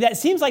 I mean, that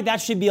seems like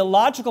that should be a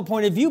logical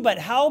point of view, but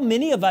how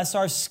many of us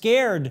are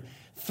scared,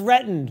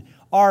 threatened?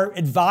 Our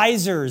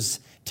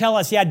advisors tell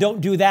us, yeah, don't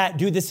do that,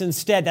 do this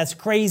instead. That's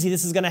crazy.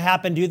 This is going to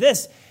happen. Do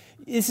this.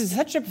 This is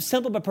such a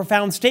simple but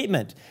profound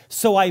statement.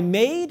 So I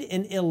made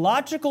an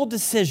illogical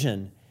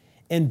decision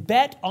and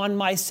bet on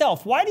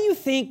myself. Why do you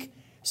think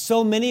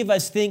so many of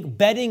us think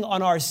betting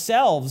on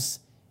ourselves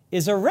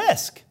is a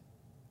risk?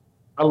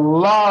 I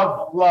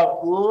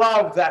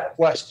love that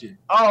question.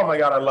 Oh my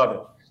God, I love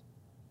it.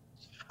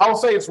 I'll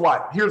say it's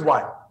why. Here's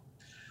why.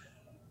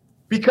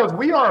 Because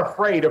we are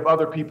afraid of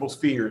other people's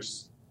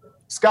fears.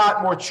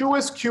 Scott,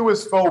 mortuus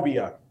cuis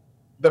phobia,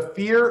 the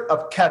fear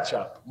of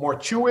ketchup.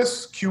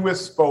 Mortuus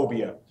cuis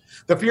phobia,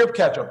 the fear of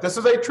ketchup. This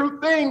is a true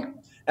thing,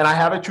 and I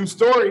have a true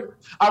story.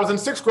 I was in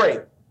 6th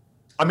grade.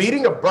 I'm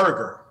eating a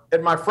burger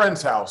at my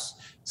friend's house.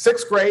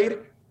 6th grade,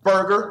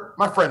 burger,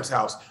 my friend's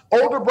house.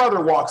 Older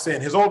brother walks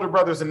in. His older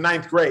brother's in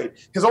 9th grade.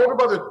 His older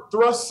brother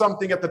thrusts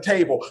something at the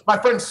table. My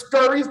friend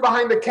scurries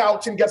behind the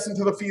couch and gets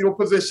into the fetal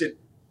position.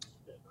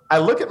 I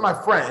look at my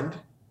friend,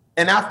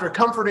 and after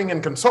comforting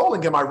and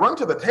consoling him, I run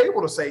to the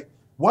table to say,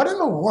 what in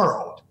the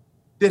world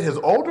did his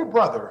older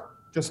brother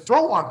just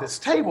throw on this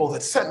table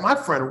that sent my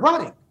friend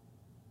running?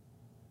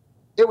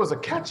 It was a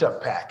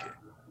ketchup packet.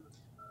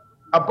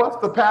 I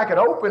bust the packet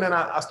open and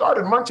I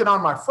started munching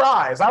on my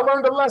fries. I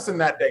learned a lesson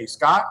that day,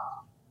 Scott.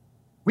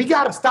 We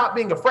got to stop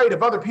being afraid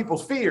of other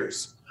people's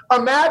fears.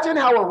 Imagine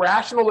how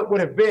irrational it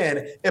would have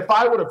been if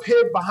I would have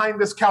hid behind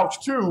this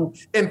couch too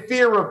in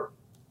fear of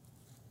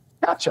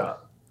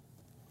ketchup.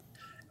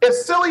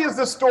 As silly as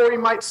this story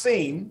might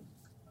seem,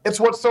 it's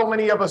what so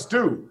many of us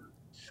do.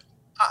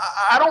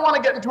 I don't want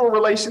to get into a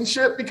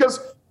relationship because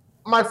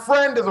my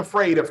friend is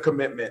afraid of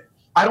commitment.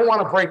 I don't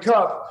want to break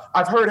up.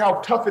 I've heard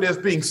how tough it is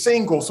being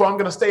single, so I'm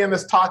going to stay in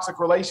this toxic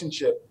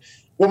relationship.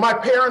 Well, my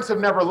parents have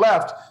never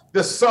left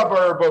this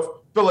suburb of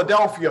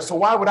Philadelphia, so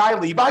why would I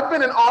leave? I've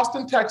been in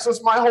Austin,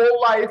 Texas my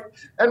whole life,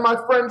 and my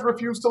friends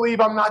refuse to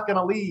leave. I'm not going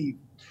to leave.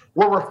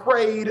 We're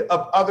afraid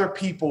of other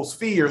people's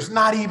fears,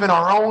 not even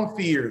our own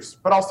fears.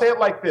 But I'll say it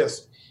like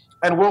this,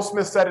 and Will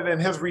Smith said it in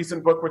his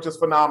recent book, which is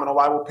phenomenal.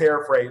 I will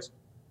paraphrase.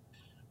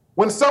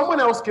 When someone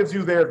else gives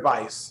you their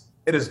advice,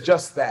 it is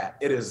just that.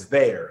 It is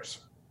theirs.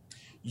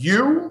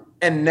 You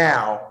and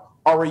now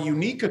are a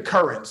unique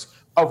occurrence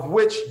of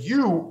which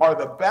you are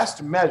the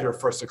best measure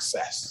for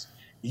success.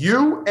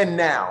 You and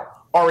now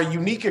are a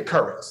unique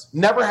occurrence,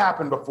 never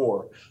happened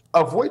before,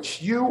 of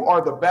which you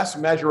are the best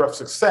measure of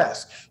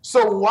success.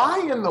 So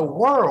why in the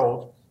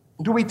world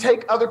do we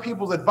take other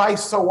people's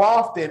advice so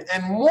often?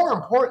 And more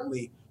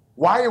importantly,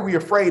 why are we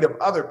afraid of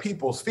other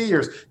people's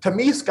fears? To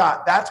me,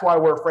 Scott, that's why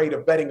we're afraid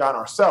of betting on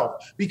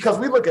ourselves, because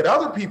we look at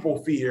other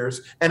people's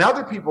fears and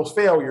other people's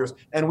failures,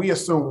 and we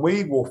assume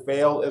we will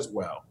fail as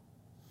well.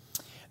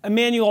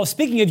 Emmanuel,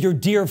 speaking of your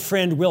dear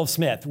friend, Will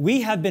Smith,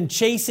 we have been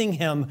chasing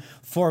him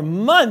for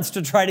months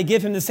to try to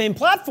give him the same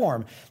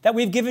platform that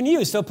we've given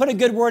you. So put a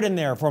good word in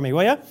there for me,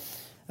 will you?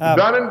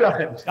 Done and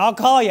done. I'll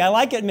call you. I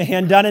like it,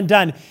 man. Done and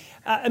done.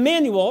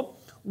 Emmanuel,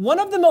 one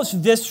of the most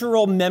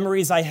visceral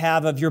memories I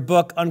have of your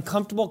book,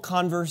 Uncomfortable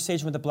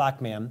Conversation with a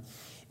Black Man,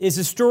 is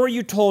a story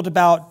you told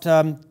about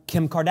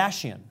Kim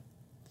Kardashian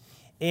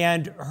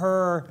and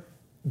her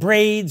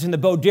braids and the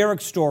Bo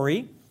Derek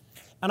story.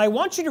 And I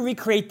want you to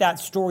recreate that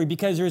story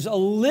because there's a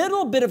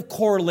little bit of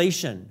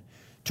correlation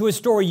to a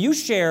story you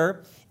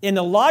share in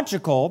The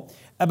Logical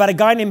about a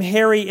guy named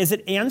Harry, is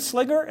it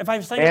Anslinger? If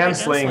I'm saying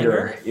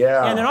Anslinger,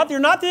 yeah. And they're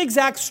not the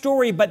exact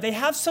story, but they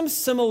have some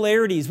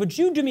similarities. Would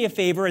you do me a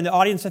favor and the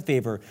audience a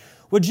favor?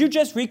 Would you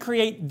just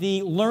recreate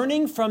the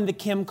learning from the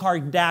Kim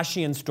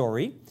Kardashian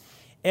story?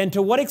 And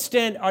to what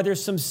extent are there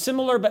some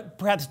similar but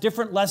perhaps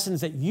different lessons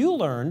that you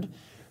learned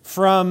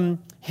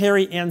from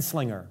Harry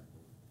Anslinger?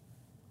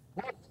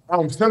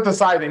 I'm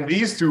synthesizing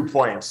these 2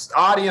 points.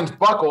 Audience,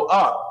 buckle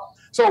up.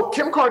 So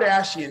Kim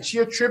Kardashian, she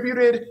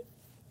attributed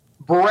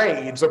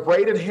braids, a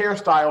braided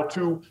hairstyle,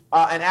 to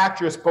an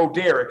actress, Bo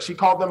Derek. She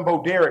called them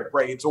Bo Derek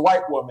braids, a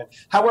white woman.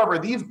 However,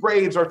 these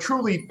braids are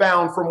truly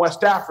found from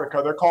West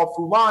Africa. They're called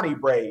Fulani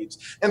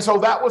braids. And so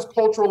that was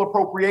cultural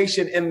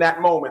appropriation in that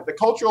moment. The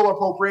cultural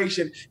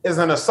appropriation is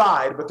an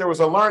aside, but there was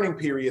a learning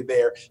period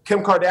there.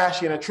 Kim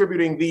Kardashian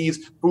attributing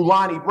these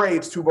Fulani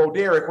braids to Bo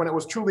Derek when it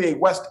was truly a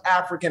West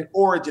African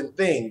origin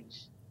thing.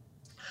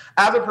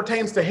 As it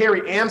pertains to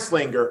Harry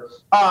Anslinger,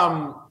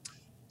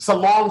 it's a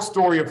long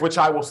story of which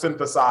I will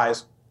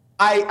synthesize.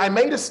 I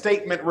made a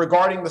statement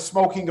regarding the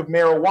smoking of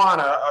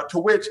marijuana, to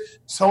which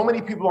so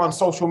many people on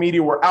social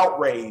media were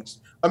outraged.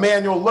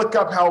 Emmanuel, look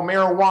up how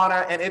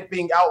marijuana and it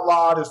being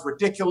outlawed is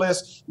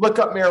ridiculous. Look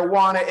up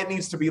marijuana, it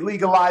needs to be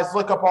legalized.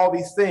 Look up all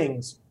these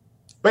things.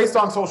 Based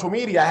on social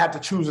media, I had to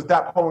choose at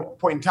that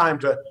point in time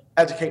to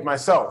educate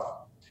myself.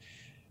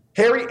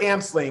 Harry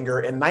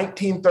Anslinger in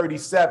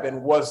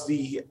 1937 was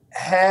the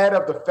head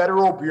of the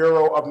Federal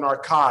Bureau of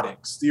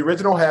Narcotics, the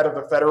original head of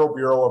the Federal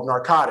Bureau of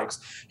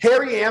Narcotics.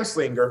 Harry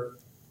Anslinger,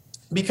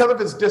 because of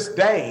his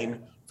disdain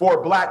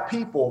for Black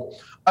people,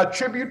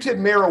 attributed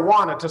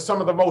marijuana to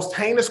some of the most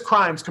heinous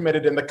crimes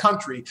committed in the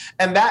country.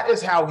 And that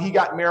is how he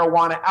got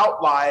marijuana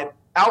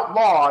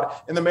outlawed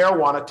in the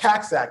Marijuana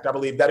Tax Act. I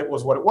believe that it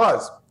was what it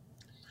was.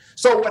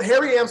 So what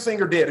Harry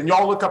Anslinger did, and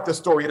y'all look up this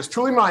story, it is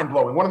truly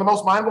mind-blowing. One of the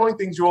most mind-blowing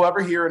things you will ever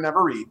hear and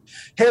ever read.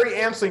 Harry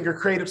Anslinger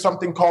created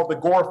something called the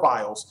Gore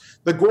Files.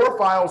 The Gore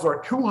Files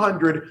are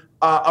 200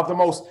 of the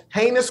most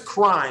heinous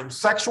crimes,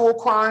 sexual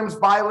crimes,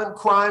 violent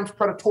crimes,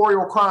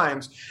 predatorial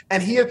crimes,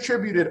 and he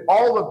attributed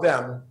all of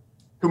them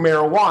to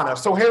marijuana.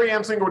 So Harry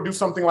Anslinger would do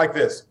something like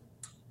this.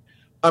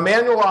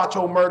 Emmanuel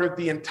Acho murdered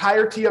the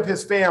entirety of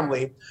his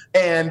family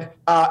and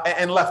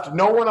left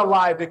no one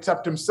alive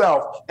except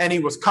himself, and he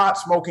was caught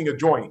smoking a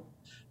joint.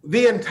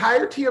 The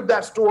entirety of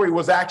that story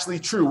was actually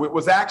true. It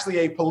was actually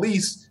a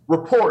police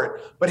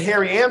report, but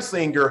Harry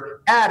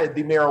Anslinger added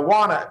the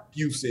marijuana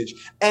usage,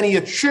 and he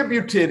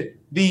attributed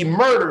the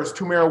murders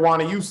to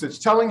marijuana usage.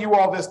 Telling you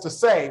all this to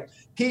say,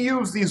 he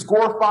used these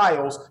Gore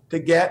Files to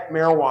get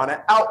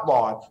marijuana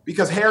outlawed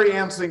because Harry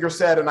Anslinger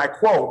said, and I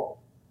quote,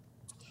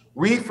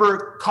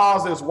 "Reefer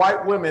causes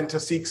white women to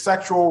seek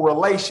sexual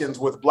relations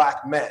with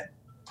Black men,"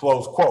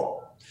 close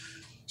quote.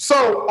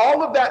 So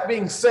all of that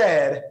being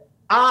said,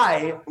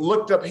 I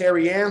looked up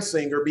Harry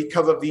Anslinger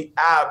because of the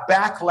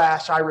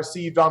backlash I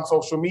received on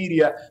social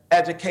media,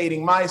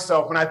 educating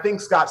myself. And I think,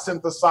 Scott,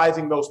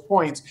 synthesizing those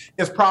points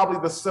is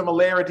probably the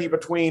similarity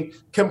between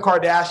Kim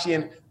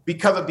Kardashian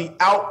because of the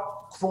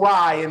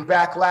outcry and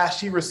backlash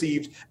she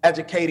received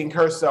educating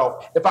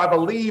herself. If I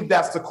believe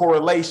that's the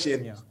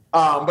correlation, yeah.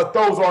 But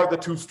those are the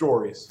two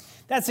stories.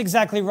 That's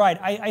exactly right.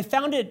 I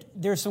found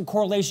there's some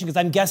correlation because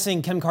I'm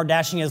guessing Kim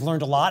Kardashian has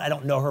learned a lot. I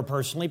don't know her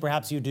personally,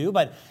 perhaps you do,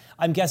 but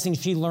I'm guessing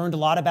she learned a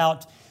lot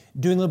about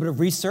doing a little bit of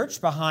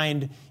research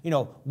behind,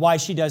 why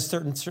she does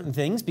certain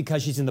things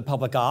because she's in the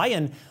public eye.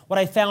 And what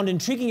I found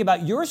intriguing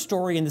about your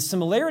story and the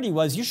similarity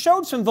was you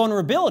showed some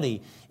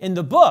vulnerability in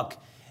the book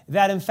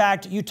that, in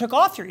fact, you took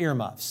off your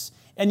earmuffs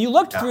and you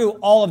looked through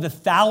all of the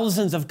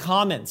thousands of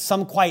comments,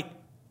 some quite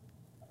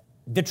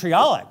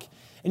vitriolic,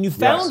 and you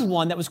found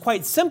one that was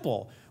quite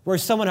simple, where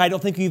someone I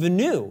don't think you even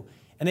knew,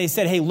 and they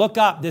said, hey, look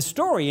up this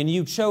story, and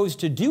you chose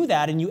to do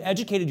that, and you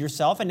educated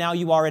yourself, and now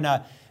you are in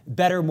a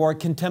better, more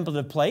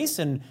contemplative place,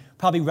 and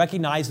probably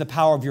recognize the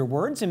power of your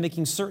words, and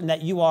making certain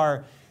that you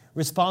are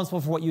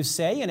responsible for what you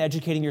say and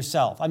educating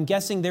yourself. I'm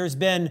guessing there's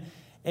been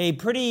a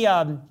pretty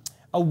a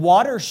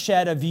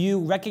watershed of you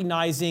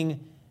recognizing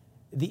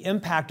the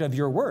impact of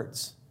your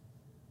words.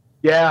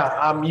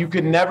 Yeah, you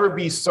could never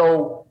be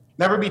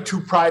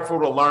too prideful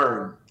to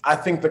learn. I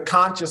think the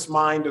conscious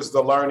mind is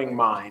the learning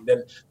mind,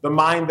 and the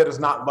mind that is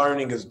not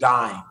learning is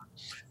dying.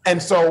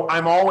 And so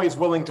I'm always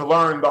willing to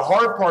learn. The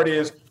hard part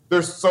is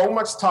there's so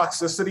much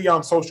toxicity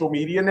on social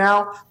media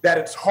now that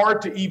it's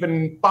hard to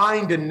even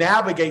find and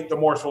navigate the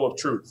morsel of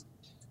truth.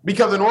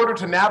 Because in order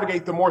to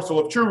navigate the morsel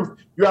of truth,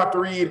 you have to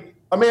read,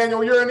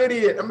 Emmanuel, you're an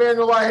idiot.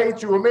 Emmanuel, I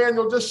hate you.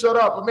 Emmanuel, just shut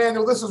up.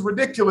 Emmanuel, this is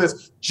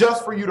ridiculous,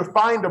 just for you to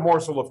find a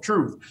morsel of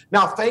truth.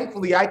 Now,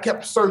 thankfully, I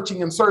kept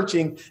searching and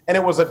searching, and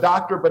it was a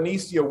Dr.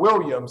 Benicia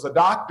Williams, a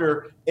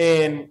doctor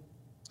in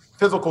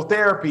physical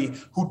therapy,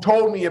 who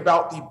told me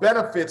about the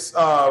benefits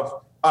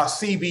of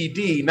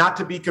CBD, not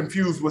to be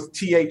confused with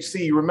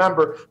THC.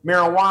 Remember,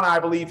 marijuana, I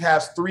believe,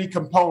 has 3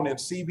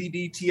 components,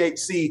 CBD,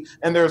 THC,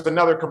 and there's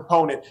another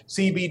component.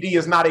 CBD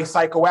is not a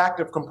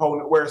psychoactive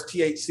component, whereas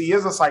THC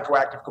is a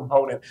psychoactive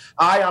component.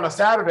 I, on a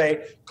Saturday,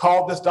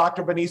 called this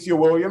Dr. Benicia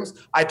Williams.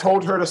 I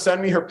told her to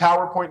send me her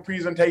PowerPoint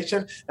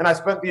presentation, and I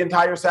spent the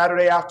entire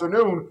Saturday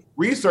afternoon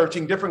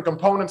researching different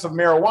components of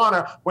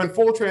marijuana, when,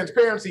 full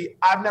transparency,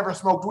 I've never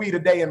smoked weed a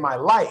day in my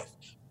life.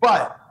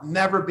 But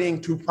never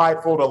being too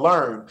prideful to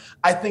learn.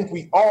 I think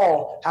we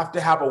all have to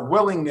have a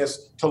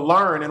willingness to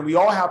learn, and we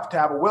all have to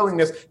have a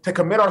willingness to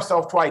commit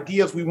ourselves to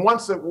ideas we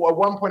once at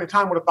one point in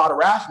time would have thought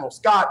irrational.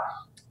 Scott,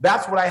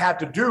 that's what I had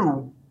to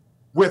do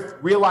with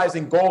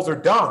realizing goals are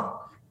dumb.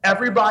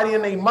 Everybody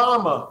and their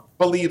mama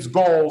believes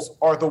goals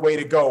are the way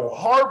to go.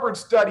 Harvard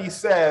study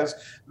says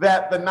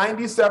that the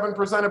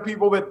 97% of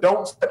people that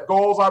don't set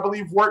goals, I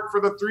believe, work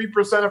for the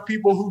 3% of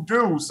people who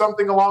do,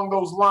 something along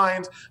those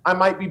lines. I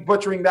might be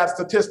butchering that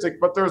statistic,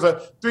 but there's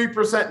a 3%,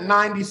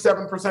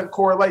 97%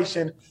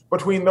 correlation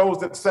between those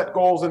that set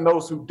goals and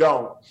those who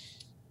don't.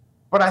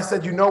 But I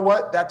said, you know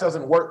what? That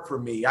doesn't work for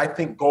me. I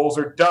think goals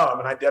are dumb.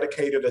 And I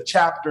dedicated a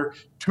chapter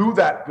to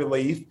that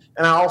belief.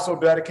 And I also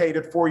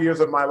dedicated 4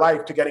 years of my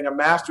life to getting a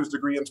master's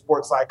degree in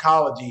sports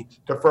psychology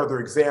to further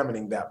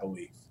examining that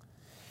belief.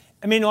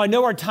 Emmanuel, I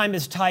know our time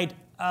is tight.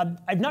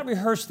 I've not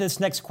rehearsed this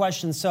next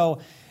question, so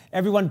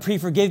everyone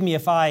forgive me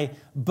if I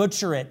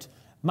butcher it.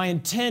 My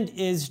intent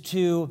is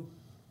to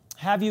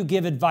have you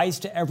give advice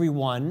to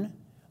everyone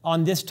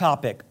on this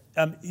topic.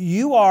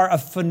 You are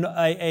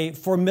a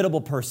formidable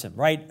person,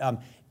 right?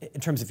 In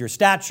terms of your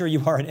stature,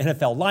 you are an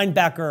NFL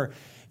linebacker.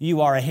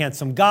 You are a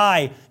handsome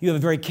guy. You have a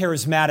very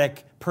charismatic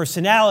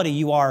personality.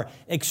 You are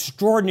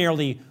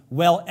extraordinarily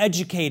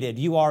well-educated.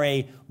 You are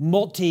a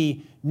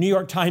New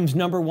York Times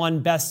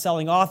 #1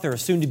 best-selling author,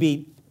 soon to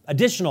be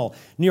additional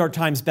New York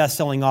Times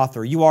best-selling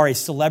author. You are a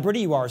celebrity.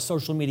 You are a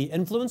social media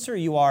influencer.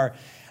 You are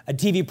a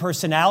TV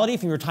personality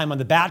from your time on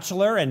The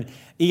Bachelor and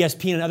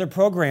ESPN and other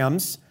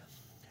programs.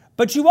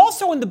 But you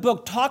also in the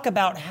book talk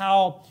about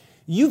how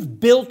you've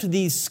built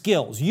these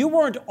skills. You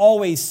weren't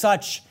always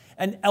such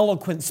an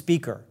eloquent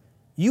speaker.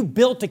 You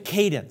built a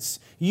cadence.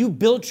 You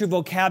built your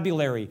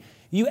vocabulary.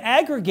 You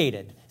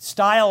aggregated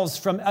styles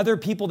from other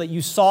people that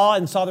you saw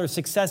their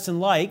success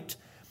and liked.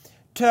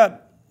 So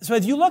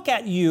if you look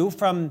at you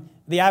from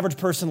the average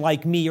person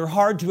like me, you're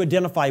hard to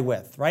identify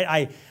with,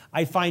 right?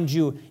 I find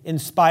you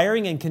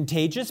inspiring and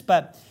contagious,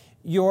 but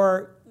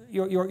you're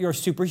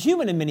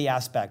superhuman in many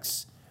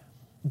aspects.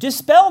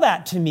 Dispel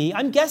that to me.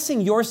 I'm guessing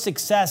your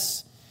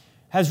success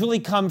has really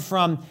come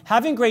from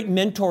having great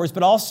mentors,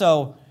 but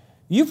also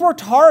you've worked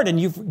hard and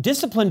you've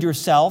disciplined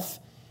yourself.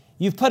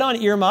 You've put on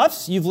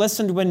earmuffs. You've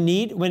listened when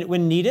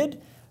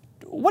needed.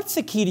 What's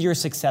the key to your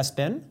success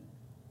been?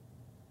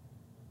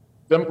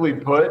 Simply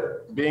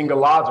put, being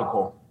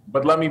illogical.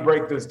 But let me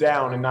break this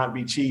down and not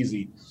be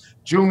cheesy.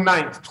 June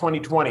 9th,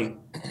 2020,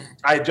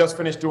 I had just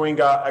finished doing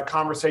a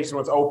conversation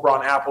with Oprah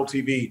on Apple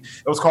TV.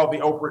 It was called The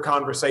Oprah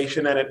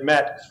Conversation, and it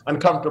met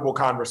uncomfortable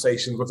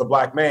conversations with a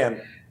Black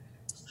man.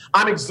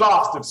 I'm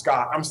exhausted,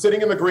 Scott. I'm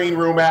sitting in the green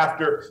room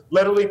after,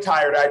 literally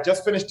tired. I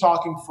just finished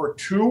talking for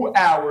 2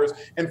 hours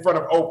in front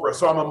of Oprah.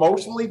 So I'm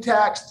emotionally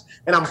taxed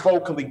and I'm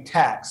vocally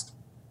taxed.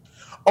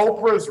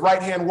 Oprah's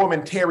right-hand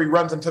woman, Terry,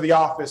 runs into the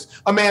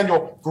office.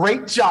 Emmanuel,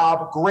 great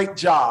job.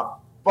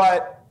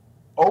 But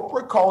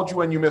Oprah called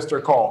you and you missed her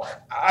call.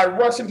 I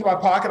rush into my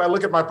pocket. I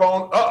look at my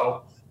phone.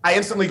 Uh-oh. I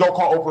instantly go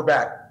call Oprah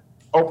back.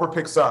 Oprah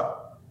picks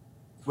up.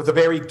 With a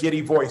very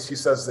giddy voice, she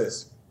says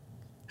this.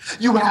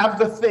 You have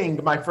the thing,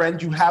 my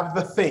friend. You have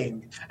the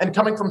thing. And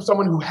coming from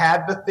someone who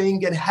had the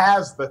thing and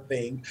has the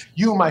thing,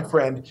 you, my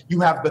friend,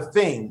 you have the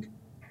thing.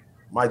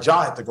 My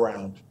jaw hit the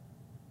ground.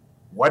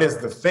 What is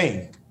the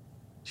thing?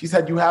 She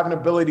said, you have an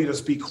ability to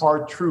speak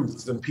hard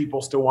truths and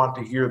people still want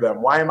to hear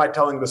them. Why am I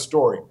telling this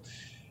story?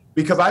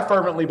 Because I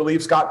fervently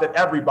believe, Scott, that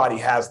everybody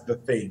has the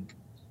thing.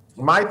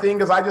 My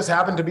thing is I just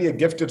happen to be a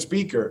gifted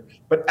speaker,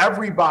 but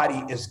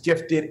everybody is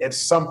gifted at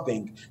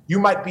something. You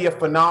might be a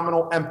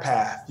phenomenal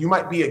empath. You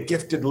might be a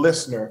gifted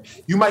listener.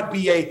 You might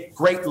be a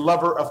great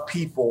lover of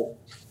people.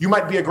 You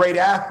might be a great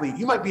athlete.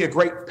 You might be a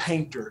great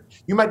painter.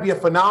 You might be a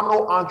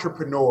phenomenal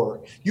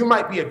entrepreneur. You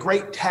might be a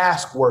great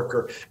task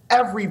worker.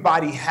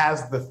 Everybody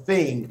has the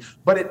thing,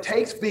 but it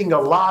takes being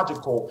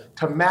illogical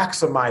to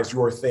maximize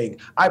your thing.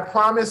 I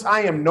promise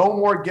I am no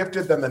more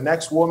gifted than the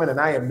next woman, and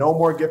I am no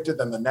more gifted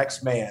than the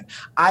next man.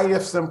 I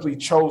have simply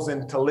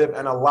chosen to live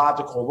an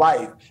illogical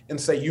life and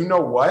say, you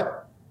know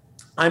what?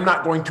 I'm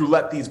not going to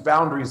let these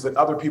boundaries that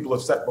other people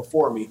have set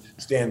before me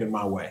stand in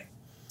my way.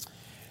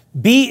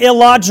 Be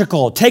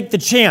illogical. Take the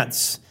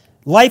chance.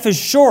 Life is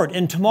short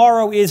and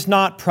tomorrow is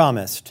not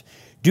promised.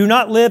 Do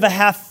not live a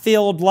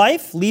half-filled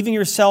life, leaving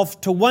yourself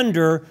to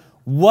wonder,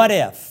 what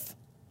if?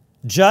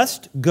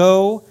 Just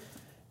go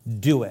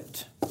do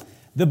it.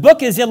 The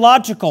book is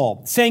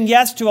Illogical, Saying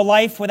Yes to a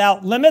Life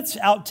Without Limits,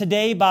 out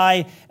today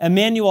by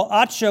Emmanuel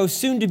Acho,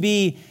 soon to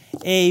be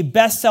a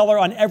bestseller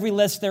on every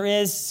list there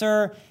is.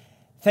 Sir,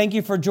 thank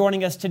you for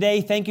joining us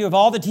today. Thank you of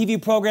all the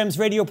TV programs,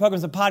 radio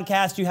programs, and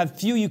podcasts. You have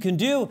few you can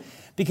do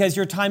because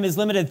your time is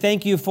limited.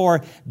 Thank you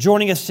for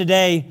joining us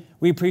today.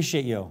 We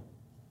appreciate you.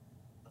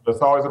 It's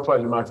always a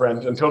pleasure, my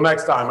friend. Until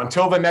next time,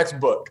 until the next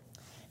book.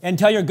 And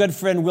tell your good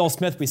friend Will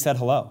Smith we said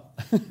hello.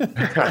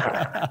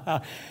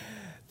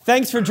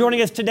 Thanks for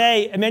joining us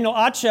today. Emmanuel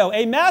Acho,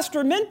 a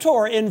master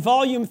mentor in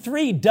Volume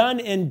 3,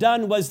 Done and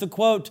Done was the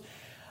quote.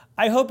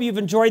 I hope you've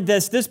enjoyed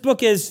this. This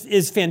book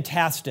is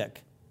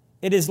fantastic.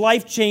 It is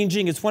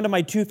life-changing. It's one of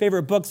my 2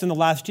 favorite books in the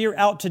last year,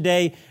 out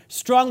today.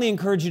 Strongly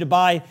encourage you to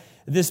buy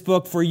this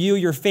book for you,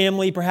 your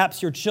family,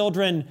 perhaps your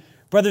children,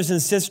 brothers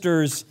and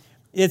sisters.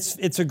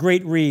 It's a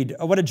great read.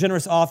 What a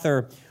generous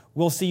author.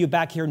 We'll see you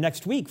back here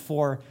next week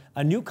for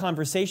a new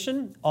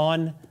conversation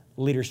on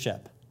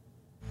leadership.